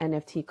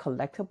NFT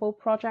collectible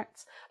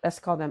projects. Let's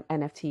call them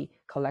NFT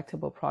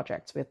collectible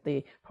projects, with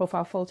the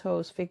profile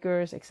photos,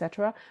 figures,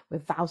 etc.,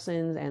 with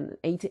thousands and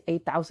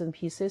 8,000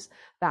 pieces.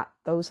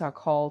 Those are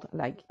called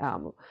like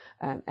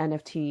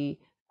NFT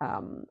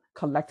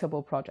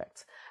collectible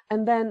projects.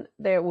 And then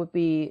there would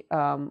be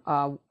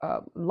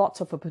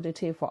lots of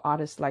opportunity for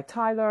artists like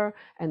Tyler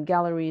and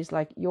galleries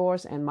like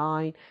yours and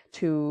mine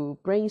to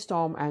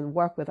brainstorm and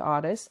work with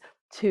artists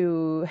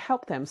to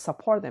help them,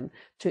 support them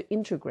to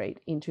integrate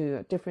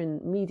into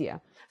different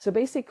media. So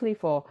basically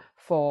for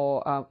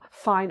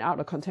fine art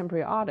or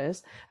contemporary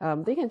artists,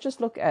 they can just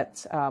look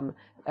at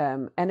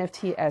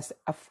NFT as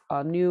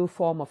a new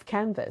form of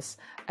canvas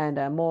and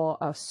a more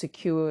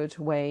secured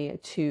way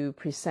to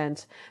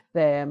present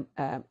their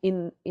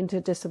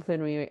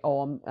interdisciplinary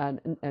or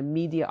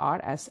media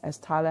art, as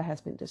Tyler has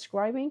been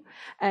describing.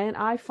 And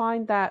I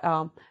find that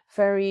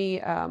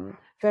very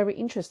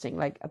interesting.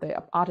 Like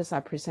the artist I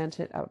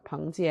presented,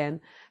 Peng Jian,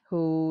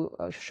 who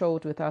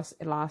showed with us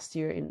last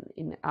year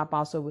in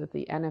Basel with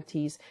the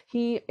NFTs.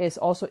 He is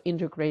also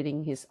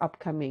integrating his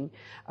upcoming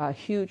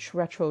huge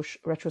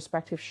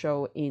retrospective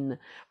show in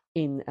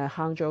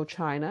Hangzhou,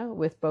 China,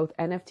 with both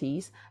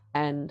NFTs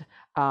and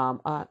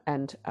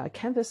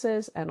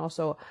canvases and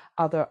also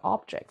other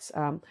objects.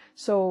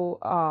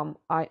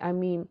 I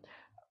mean,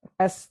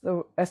 as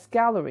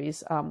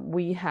galleries,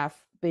 we have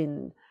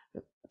been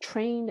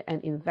trained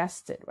and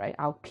invested, right?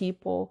 Our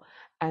people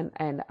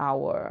and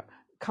our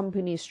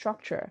company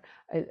structure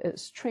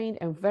is trained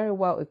and very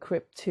well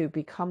equipped to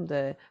become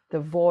the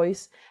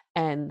voice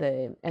and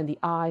the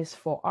eyes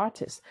for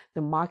artists,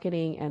 the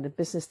marketing and the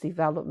business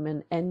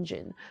development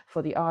engine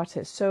for the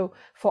artists. So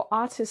for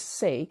artists'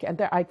 sake, and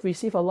there I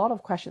receive a lot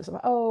of questions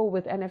about,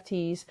 with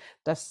NFTs,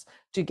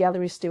 do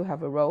galleries still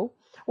have a role?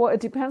 Well, it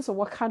depends on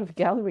what kind of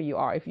gallery you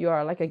are. If you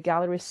are like a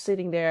gallery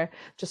sitting there,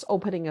 just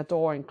opening a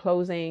door and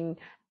closing,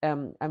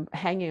 I'm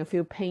hanging a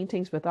few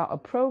paintings without a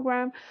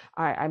program,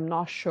 I'm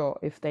not sure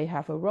if they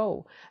have a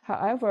role.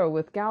 However,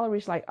 with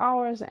galleries like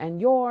ours and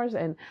yours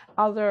and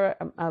other,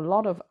 a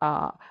lot of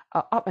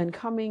up and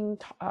coming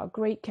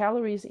great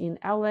galleries in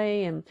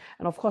LA and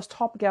of course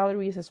top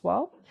galleries as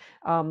well,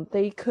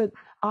 they could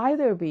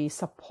either be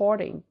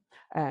supporting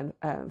and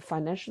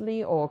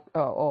financially or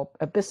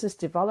business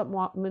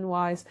development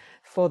wise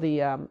for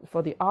the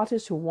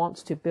artist who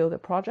wants to build a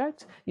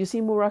project. You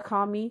see,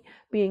 Murakami,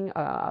 being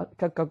a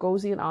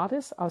Gagosian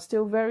artist, are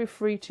still very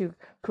free to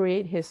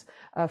create his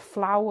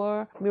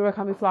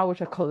Murakami flower,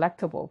 which is a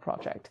collectible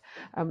project,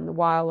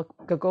 while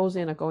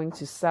Gagosian are going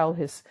to sell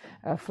his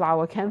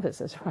flower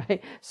canvases,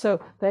 right?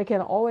 So there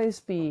can always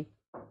be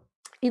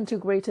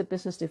integrated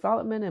business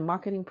development and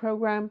marketing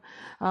program,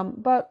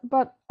 but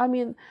I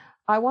mean,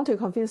 I want to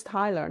convince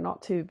Tyler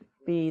not to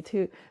be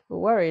too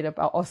worried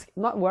about, or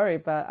not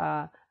worried,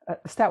 but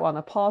step on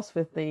a pause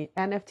with the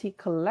NFT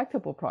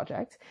collectible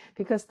project,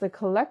 because the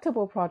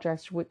collectible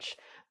projects which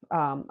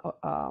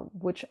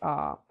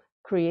are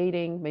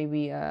creating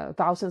maybe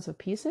thousands of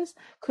pieces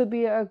could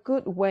be a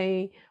good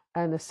way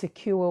and a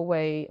secure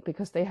way,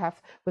 because they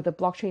have, with the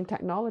blockchain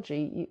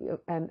technology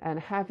and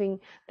having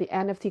the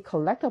NFT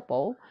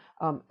collectible,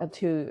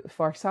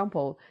 for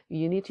example,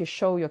 you need to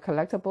show your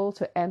collectible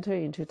to enter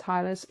into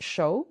Thailand's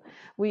show.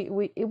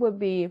 It would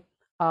be,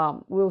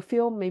 we'll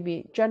feel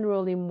maybe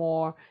generally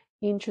more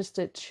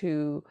interested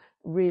to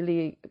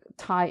really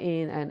tie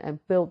in and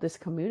build this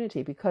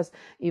community, because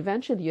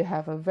eventually you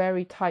have a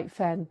very tight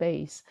fan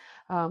base,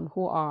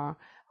 who are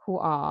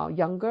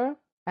younger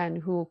and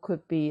who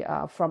could be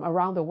from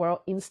around the world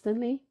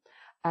instantly.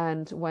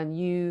 And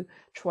when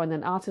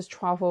an artist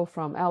travel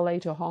from LA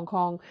to Hong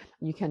Kong,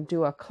 you can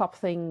do a club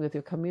thing with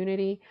your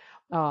community.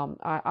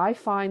 I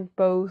find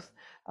both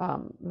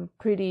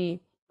pretty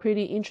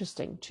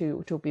interesting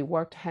to be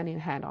worked hand in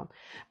hand on.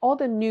 All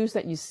the news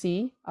that you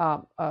see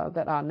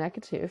that are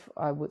negative,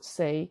 I would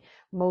say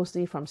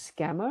mostly from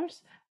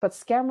scammers, but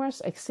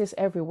scammers exist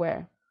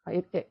everywhere.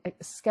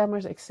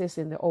 Scammers exist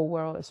in the old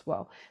world as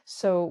well.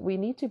 So we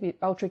need to be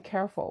ultra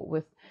careful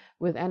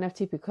with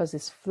NFT, because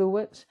it's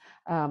fluid,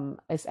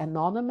 it's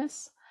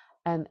anonymous,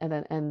 and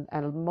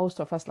most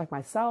of us, like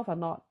myself, are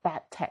not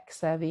that tech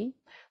savvy.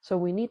 So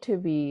we need to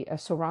be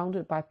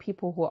surrounded by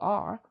people who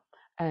are,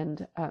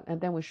 and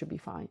then we should be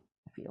fine,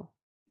 I feel.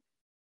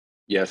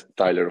 Yes,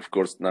 Tyler, of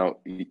course, now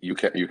you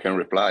can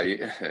reply.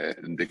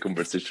 The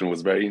conversation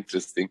was very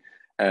interesting.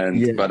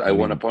 But I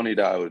want to point it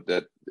out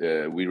that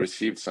we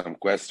received some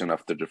question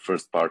after the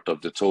first part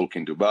of the talk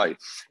in Dubai,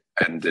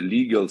 and the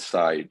legal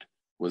side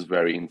was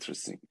very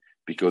interesting,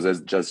 because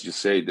as just you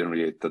said,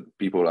 Henrietta,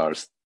 people are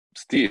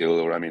still,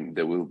 or I mean,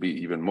 there will be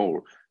even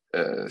more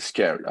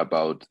scared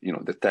about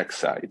the tech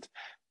side,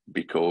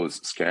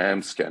 because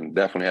scams can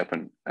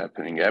definitely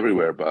happening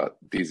everywhere, but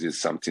this is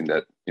something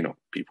that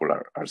people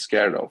are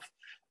scared of.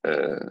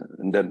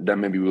 And then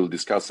maybe we'll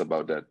discuss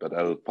about that, but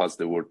I'll pass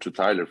the word to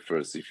Tyler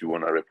first, if you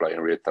want to reply,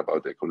 Henrietta,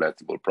 about the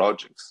collectible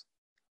projects.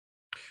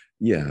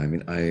 Yeah, I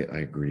mean, I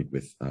agreed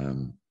with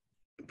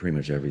pretty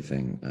much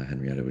everything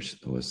Henrietta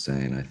was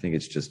saying. I think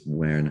it's just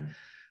when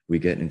we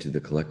get into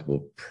the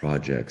collectible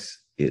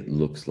projects, it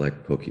looks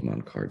like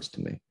Pokemon cards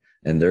to me.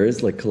 And there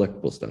is like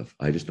collectible stuff.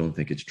 I just don't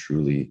think it's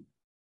truly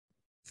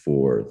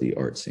for the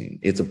art scene.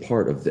 It's a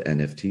part of the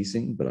NFT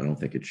scene, but I don't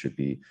think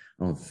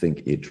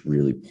it's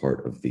really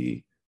part of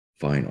the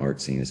fine art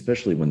scene,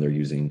 especially when they're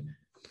using,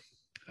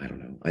 I don't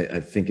know.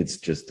 I think it's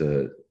just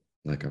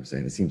like I'm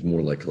saying, it seems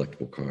more like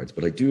collectible cards,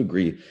 but I do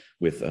agree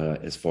with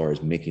as far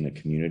as making a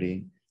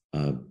community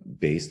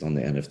based on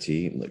the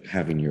NFT, like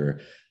having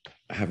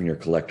your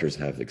collectors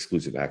have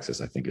exclusive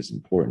access, I think is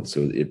important.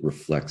 So it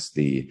reflects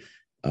the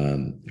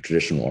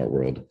traditional art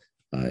world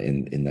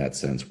in that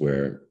sense,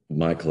 where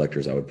my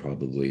collectors, I would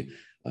probably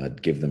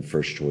give them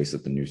first choice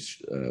at the new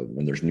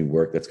when there's new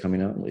work that's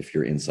coming out. If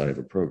you're inside of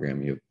a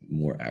program, you have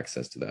more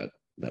access to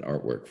that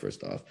artwork.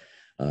 First off,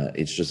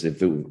 it's just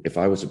if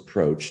I was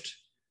approached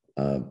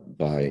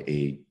by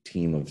a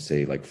team of,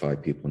 say, like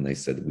 5 people, and they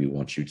said, we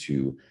want you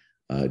to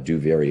do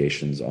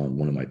variations on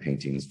one of my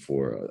paintings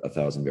for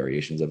 1,000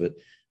 variations of it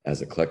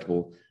as a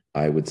collectible,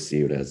 I would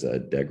see it as a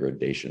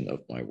degradation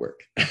of my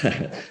work.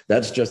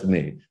 That's just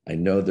me. I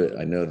know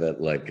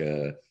that like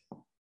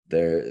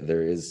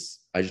there is,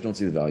 I just don't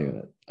see the value in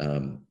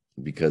it,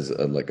 because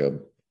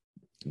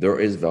there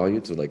is value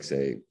to, like,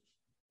 say,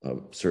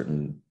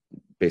 certain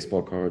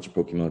baseball cards,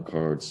 Pokemon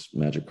cards,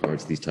 Magic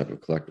cards, these type of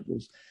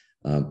collectibles.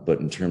 But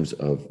in terms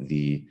of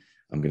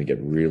I'm going to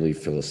get really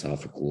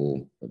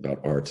philosophical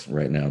about art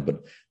right now,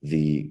 but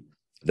the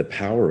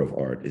power of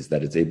art is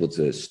that it's able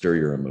to stir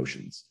your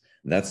emotions.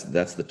 That's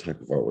the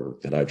type of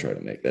artwork that I try to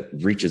make, that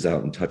reaches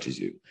out and touches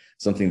you.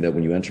 Something that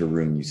when you enter a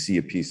room, you see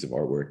a piece of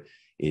artwork,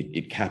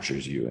 it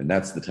captures you. And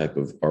that's the type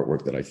of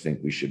artwork that I think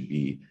we should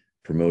be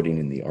promoting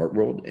in the art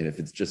world. And if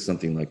it's just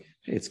something like,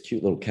 hey, it's a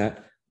cute little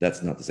cat,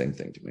 that's not the same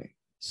thing to me.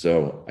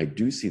 So I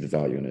do see the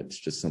value in it. It's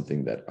just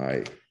something that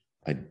I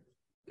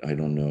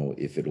don't know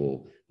if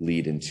it'll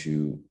lead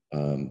into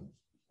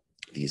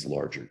these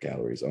larger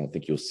galleries. I don't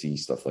think you'll see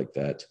stuff like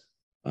that.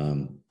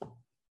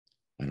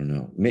 I don't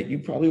know. You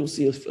probably will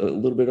see a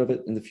little bit of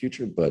it in the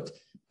future, but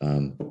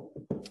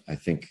I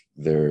think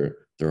there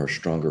are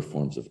stronger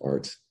forms of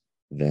art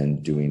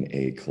than doing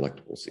a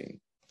collectible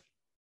scene.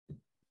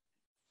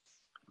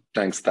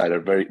 Thanks, Tyler.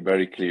 Very,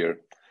 very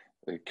clear.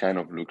 It kind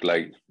of looked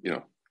like,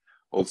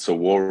 also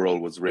Warhol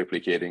was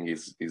replicating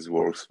his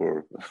works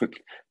for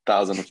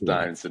thousands of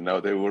times, and now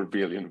they were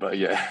billion. But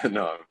yeah,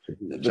 no,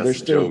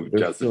 just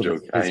a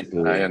joke.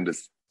 I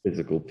understand.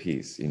 Physical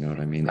piece, you know what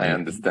I mean? I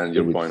understand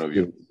your point of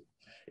view.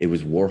 It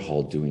was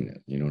Warhol doing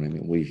it, you know what I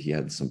mean? He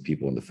had some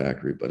people in the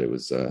factory, but it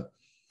was,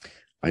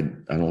 I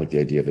don't like the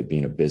idea of it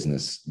being a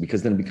business,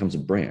 because then it becomes a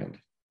brand.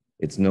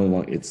 It's no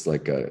longer, it's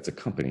like it's a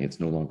company. It's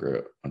no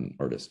longer an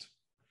artist.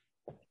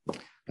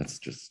 That's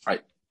just.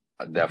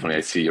 Definitely,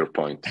 I see your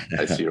point.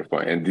 I see your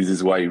point, and this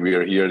is why we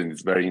are here, and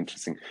it's very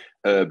interesting.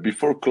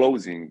 Before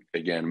closing,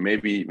 again,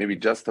 maybe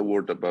just a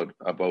word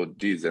about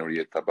this,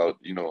 Henrietta, about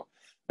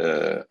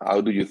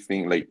how do you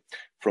think, like,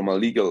 from a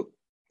legal,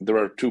 there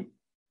are 2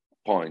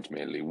 points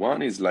mainly.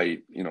 One is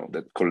like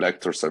that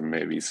collectors are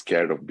maybe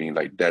scared of being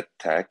like that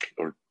tech,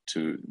 or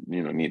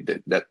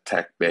need that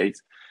tech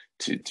base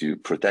to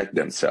protect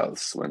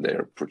themselves when they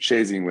are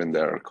purchasing, when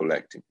they are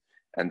collecting.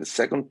 And the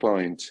second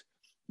point,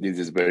 this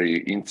is very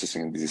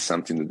interesting. This is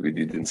something that we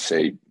didn't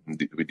say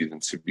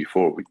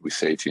before. We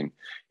say it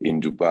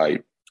in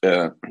Dubai,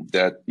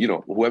 that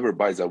whoever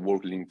buys a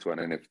work linked to an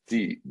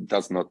NFT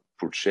does not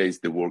purchase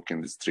the work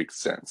in the strict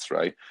sense,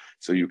 right?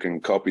 So you can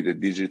copy the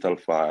digital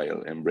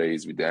file,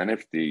 embrace with the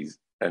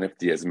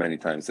NFT as many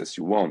times as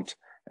you want,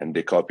 and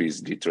the copy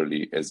is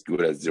literally as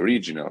good as the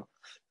original.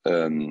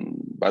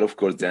 But of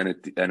course, the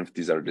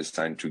NFTs are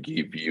designed to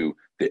give you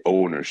the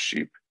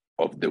ownership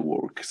of the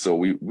work. So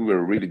we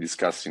were really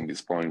discussing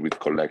this point with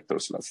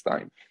collectors last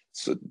time.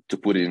 So to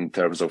put it in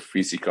terms of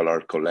physical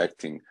art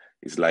collecting,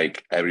 it's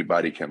like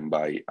everybody can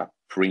buy a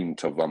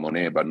print of a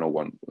Monet, but no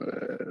one,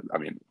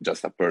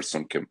 just a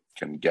person can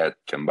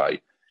buy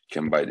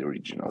the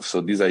original.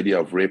 So this idea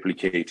of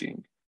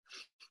replicating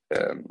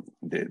the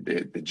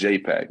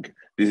JPEG,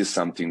 this is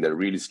something that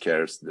really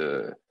scares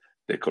the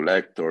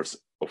collectors,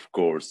 of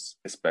course,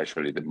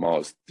 especially the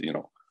most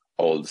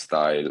old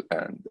style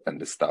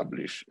and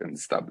established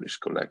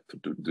collector.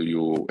 Do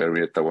you,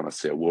 Henrietta, want to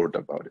say a word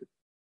about it?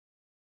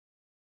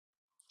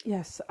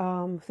 Yes,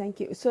 thank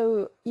you.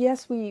 So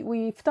yes,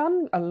 we've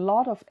done a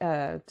lot of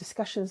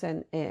discussions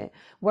and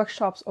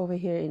workshops over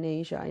here in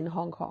Asia, in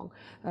Hong Kong,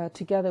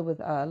 together with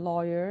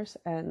lawyers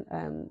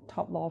and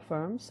top law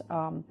firms.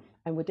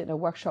 And we did a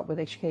workshop with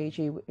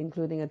HKG,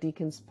 including a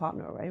Deacon's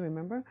partner, right?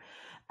 Remember?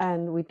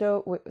 And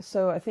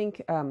so I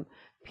think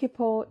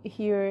people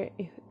here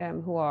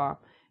who are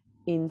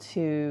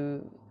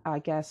into, I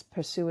guess,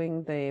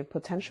 pursuing the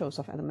potentials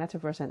of the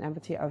metaverse and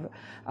NFT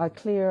are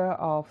clear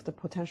of the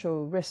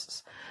potential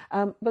risks.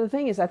 But the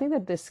thing is, I think the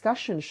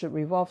discussion should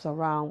revolve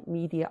around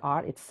media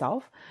art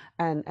itself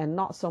and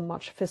not so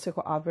much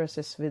physical art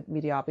versus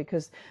media art,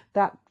 because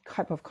that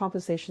type of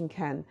conversation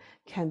can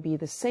be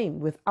the same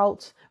with or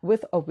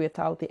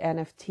without the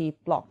NFT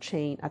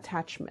blockchain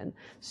attachment.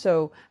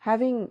 So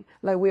having,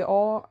 like, we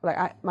all,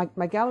 like,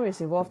 my gallery is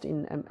involved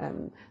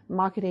in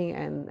marketing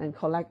and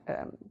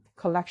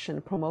collection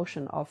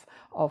promotion of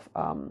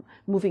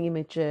moving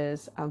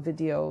images,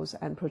 videos,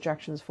 and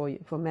projections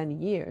for many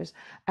years,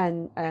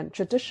 and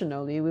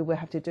traditionally we will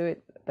have to do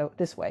it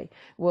this way.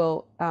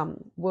 We'll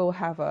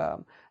have a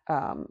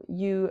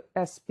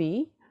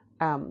USB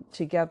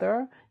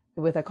together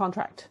with a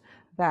contract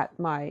that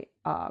my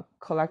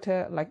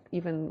collector, like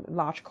even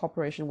large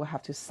corporation, will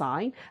have to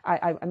sign.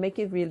 I make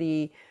it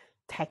really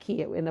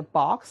tacky in a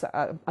box,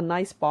 a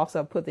nice box.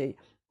 I'll put the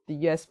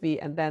USB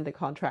and then the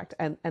contract,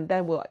 and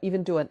then we'll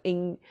even do an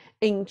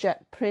inkjet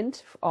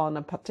print on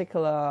a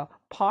particular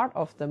part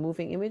of the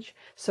moving image,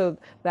 so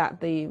that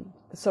the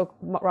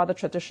rather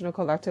traditional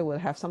collector will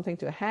have something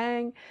to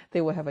hang,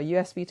 they will have a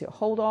USB to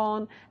hold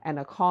on, and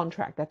a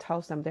contract that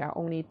tells them there are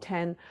only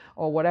 10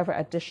 or whatever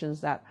editions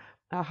that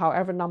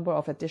however number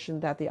of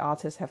editions that the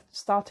artists have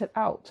started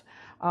out.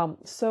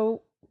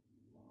 So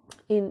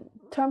in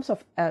terms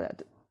of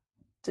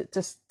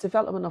this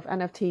development of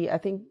NFT, I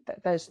think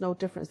that there's no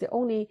difference. The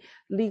only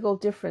legal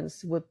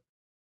difference would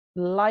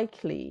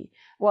likely,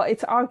 well,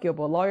 it's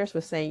arguable. Lawyers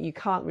were saying you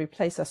can't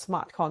replace a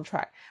smart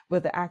contract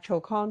with the actual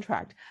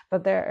contract,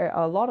 but there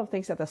are a lot of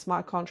things that the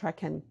smart contract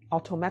can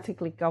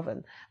automatically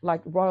govern,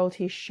 like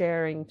royalty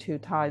sharing to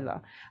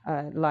Tyler,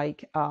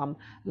 like how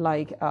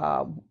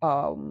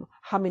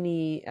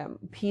many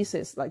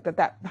pieces, like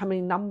that how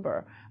many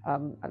number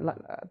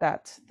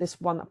that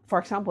this one, for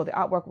example, the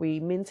artwork we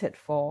minted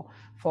for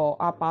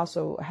Art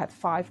Basel had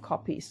 5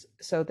 copies,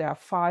 so there are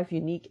 5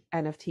 unique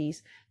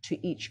NFTs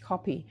to each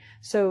copy.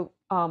 So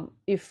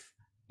if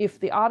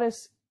the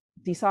artists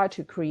decide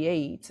to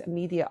create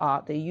media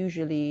art, they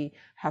usually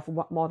have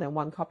more than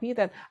 1 copy.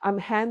 Then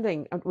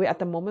at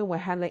the moment we're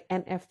handling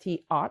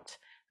NFT art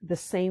the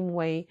same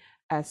way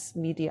as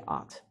media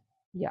art.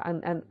 Yeah,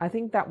 and I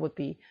think that would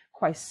be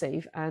quite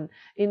safe. And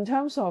in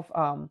terms of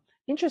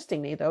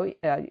interestingly though,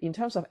 in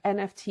terms of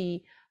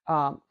NFT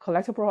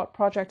collectible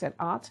project and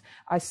art,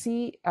 I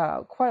see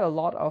quite a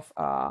lot of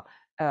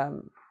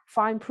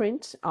fine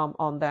print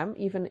on them,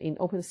 even in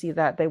OpenSea,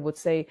 that they would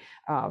say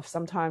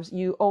sometimes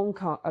you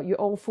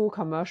own full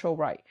commercial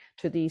right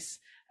to these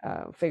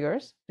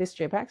figures, these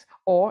JPEGs,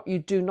 or you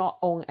do not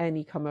own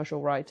any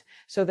commercial right.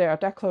 So there are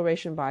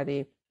declarations by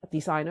the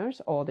designers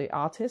or the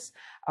artists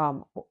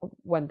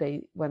when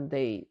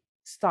they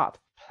start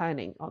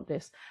planning on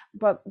this.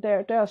 But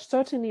there are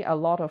certainly a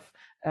lot of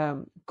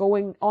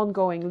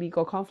ongoing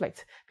legal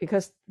conflict,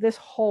 because this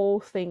whole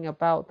thing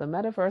about the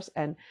metaverse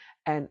and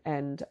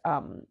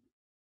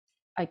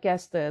I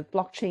guess the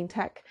blockchain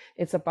tech,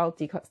 it's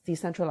about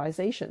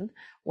decentralization,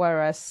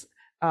 whereas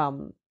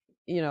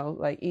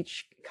like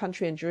each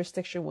country and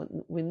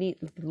jurisdiction we need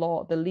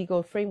the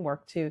legal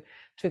framework to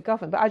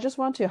govern. But I just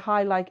want to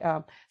highlight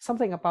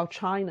something about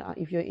China,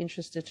 if you're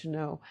interested to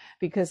know,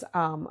 because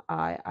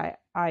I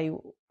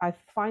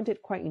find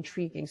it quite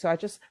intriguing. So I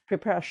just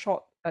prepared a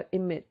short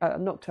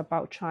note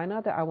about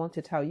China that I want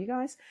to tell you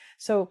guys.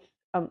 So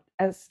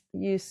as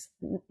you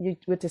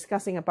were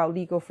discussing about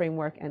legal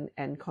framework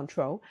and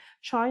control,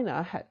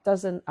 China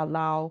doesn't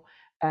allow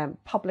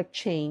public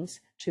chains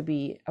to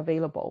be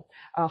available.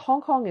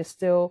 Hong Kong is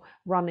still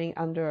running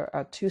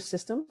under two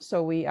systems.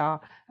 So we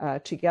are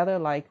together,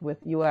 like with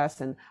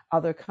US and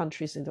other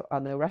countries in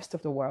the rest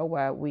of the world,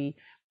 where we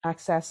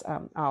access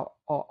our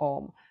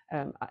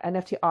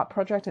NFT art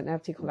project and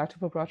NFT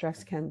collectible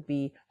projects can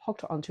be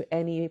hooked onto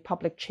any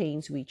public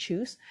chains we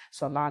choose,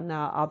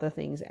 Solana, other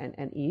things, and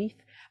ETH.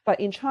 But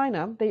in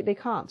China, they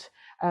can't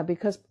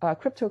because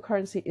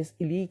cryptocurrency is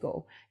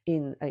illegal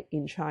in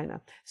China.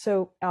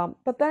 So,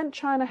 but then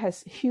China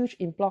has huge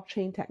in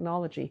blockchain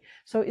technology.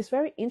 So it's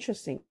very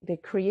interesting. They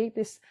create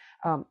this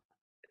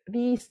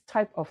these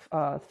type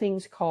of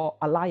things called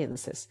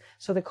alliances.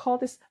 So they call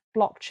this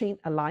blockchain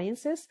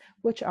alliances,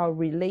 which are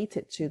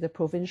related to the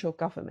provincial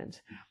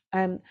government.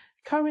 And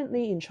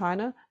currently in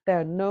China, there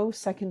are no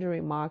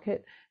secondary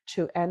market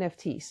to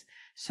NFTs.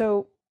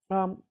 So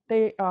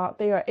they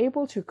are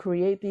able to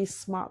create these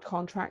smart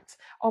contracts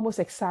almost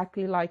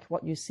exactly like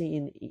what you see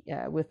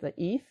in with the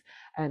ETH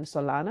and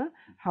Solana.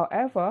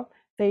 However,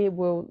 they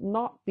will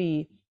not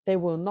be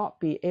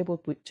able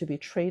to be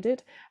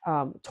traded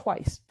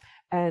twice.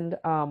 And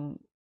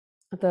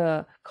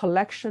the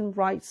collection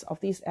rights of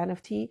these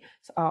NFTs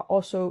are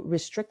also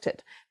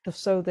restricted.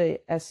 So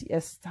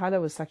as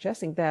Tyler was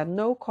suggesting, there are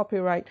no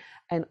copyright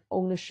and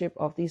ownership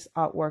of these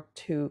artwork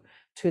to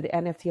the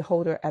NFT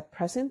holder at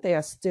present. They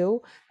are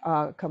still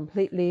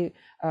completely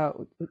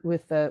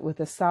with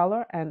the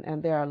seller,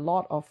 and there are a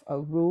lot of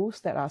rules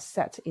that are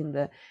set in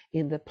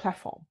the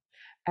platform.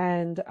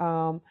 And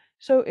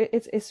so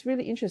it's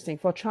really interesting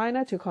for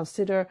China to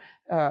consider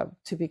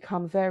to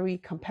become very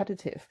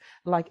competitive,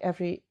 like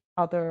every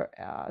other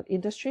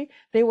industry.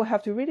 They will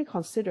have to really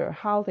consider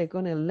how they're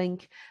going to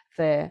link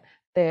their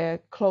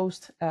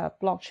closed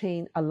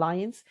blockchain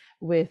alliance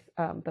with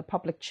the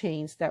public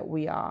chains that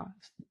we are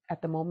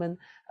at the moment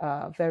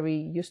very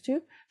used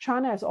to.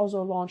 China has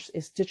also launched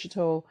its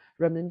digital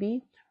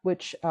renminbi,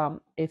 which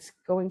it's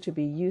going to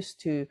be used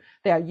to.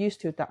 They are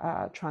used to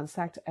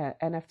transact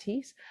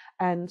NFTs,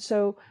 and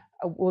so.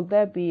 Will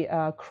there be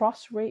a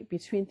cross rate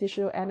between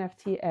digital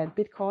NFT and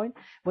Bitcoin?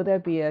 Will there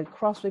be a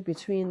cross rate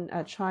between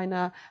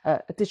China,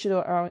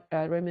 digital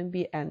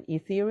renminbi and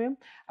Ethereum?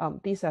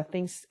 These are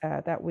things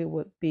that we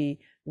would be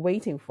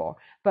waiting for.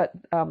 But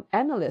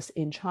analysts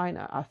in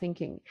China are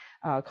thinking,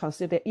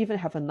 consider even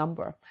have a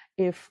number.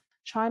 If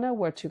China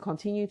were to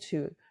continue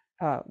to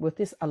with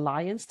this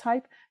alliance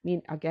type,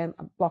 mean again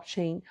a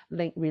blockchain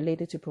link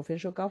related to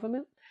provincial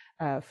government,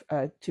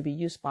 to be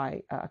used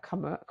by a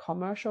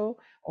commercial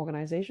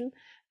organization,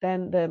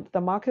 then the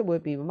market will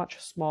be much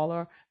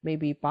smaller.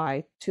 Maybe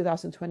by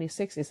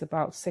 2026, it's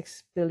about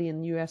 $6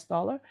 billion US.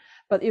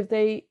 But if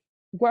they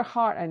work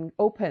hard and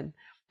open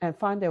and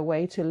find their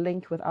way to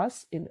link with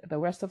us in the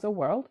rest of the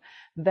world,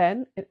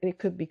 then it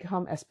could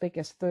become as big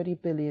as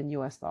 $30 billion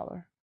US.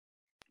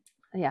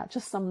 Yeah,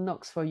 just some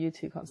notes for you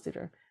to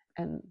consider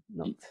and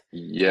note.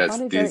 Yes, I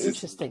find it very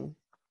interesting.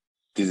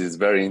 This is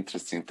very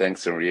interesting.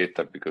 Thanks,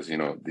 Henrietta, because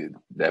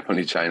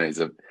definitely China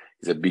is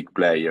a big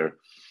player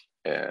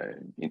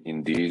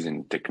in this,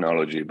 in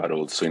technology, but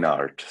also in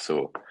art.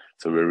 So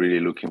we're really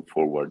looking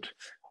forward.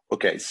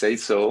 Okay, say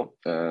so.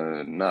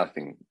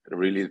 Nothing.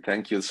 Really,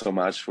 thank you so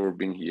much for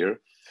being here.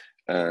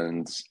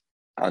 And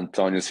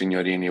Antonio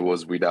Signorini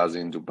was with us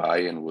in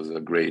Dubai, and was a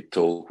great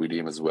talk with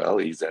him as well.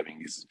 He's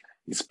having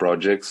his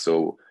project,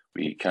 so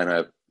we kind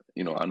of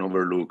an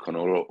overlook on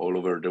all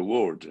over the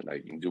world,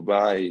 like in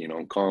Dubai, in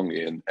Hong Kong,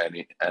 and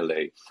in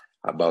LA,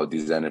 about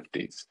these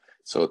NFTs.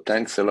 So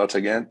thanks a lot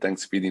again.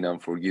 Thanks, Fidinam,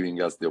 for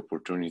giving us the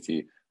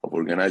opportunity of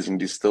organizing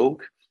this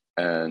talk.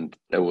 And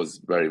that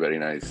was very, very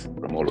nice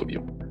from all of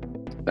you.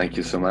 Thank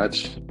you so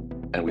much.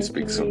 And we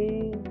speak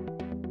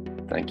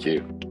soon. Thank you.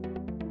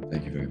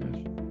 Thank you very much.